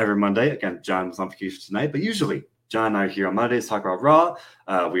every Monday. Again, John was on vacation tonight, but usually John and I are here on Mondays to talk about Raw.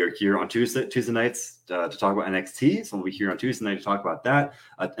 We are here on Tuesday nights to talk about NXT. So we'll be here on Tuesday night to talk about that.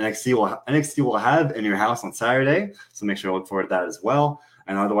 NXT will have In Your House on Saturday. So make sure to look forward to that as well.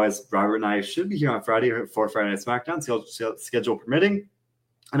 And otherwise, Robert and I should be here on Friday for Friday Night SmackDown, schedule permitting.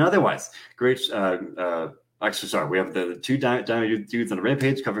 And otherwise, great. Actually, sorry, we have the two Diamond Dudes on the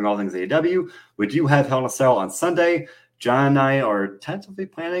Rampage covering all things AEW. We do have Hell in a Cell on Sunday. John and I are tentatively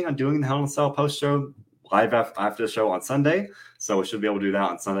planning on doing the Hell in a Cell post show live after the show on Sunday. So we should be able to do that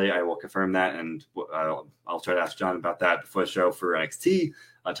on Sunday. I will confirm that, and I'll try to ask John about that before the show for NXT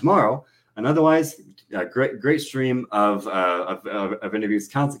tomorrow. And otherwise, great stream of interviews.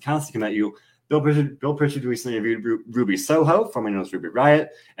 Constantly come at you. Bill Pritchard recently interviewed Ruby Soho, formerly known as Ruby Riott,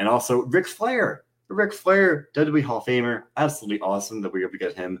 and also Ric Flair. Ric Flair, WWE Hall of Famer, absolutely awesome that we were able to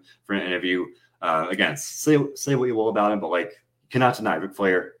get him for an interview. Again, say what you will about him, but like, cannot deny Ric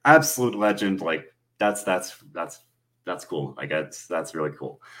Flair, absolute legend. Like that's cool. Like that's really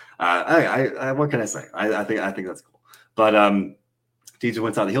cool. What can I say? I think that's cool. But DJ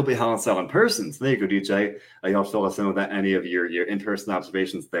went out. He'll be Hell in a Cell in person. So there you go, DJ. Y'all fill us in with any of your in-person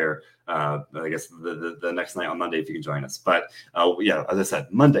observations there. I guess the next night on Monday if you can join us. But yeah, as I said,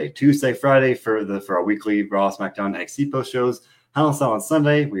 Monday, Tuesday, Friday for our weekly Raw, SmackDown, NXT post shows. Hell in a Cell on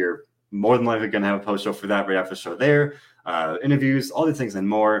Sunday. We are more than likely going to have a post show for that right after the show there. Interviews, all these things and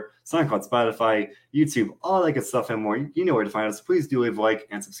more. SoundCloud, Spotify, YouTube, all that good stuff and more. You know where to find us. Please do leave a like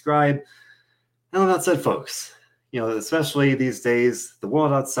and subscribe. And with that said, folks, especially these days, the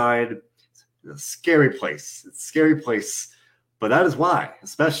world outside is a scary place. It's a scary place. But that is why,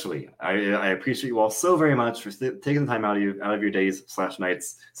 especially, I appreciate you all so very much for taking the time out of your days /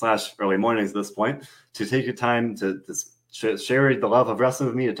 nights / early mornings at this point to take your time to share the love of wrestling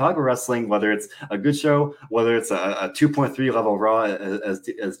with me, to talk about wrestling, whether it's a good show, whether it's a 2.3 level Raw as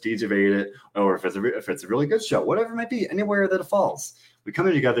DJ rated it, or if it's a really good show, whatever it might be, anywhere that it falls. We come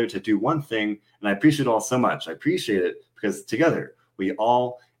together to do one thing, and I appreciate it all so much. I appreciate it because together we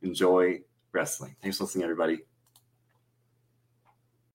all enjoy wrestling. Thanks for listening, everybody.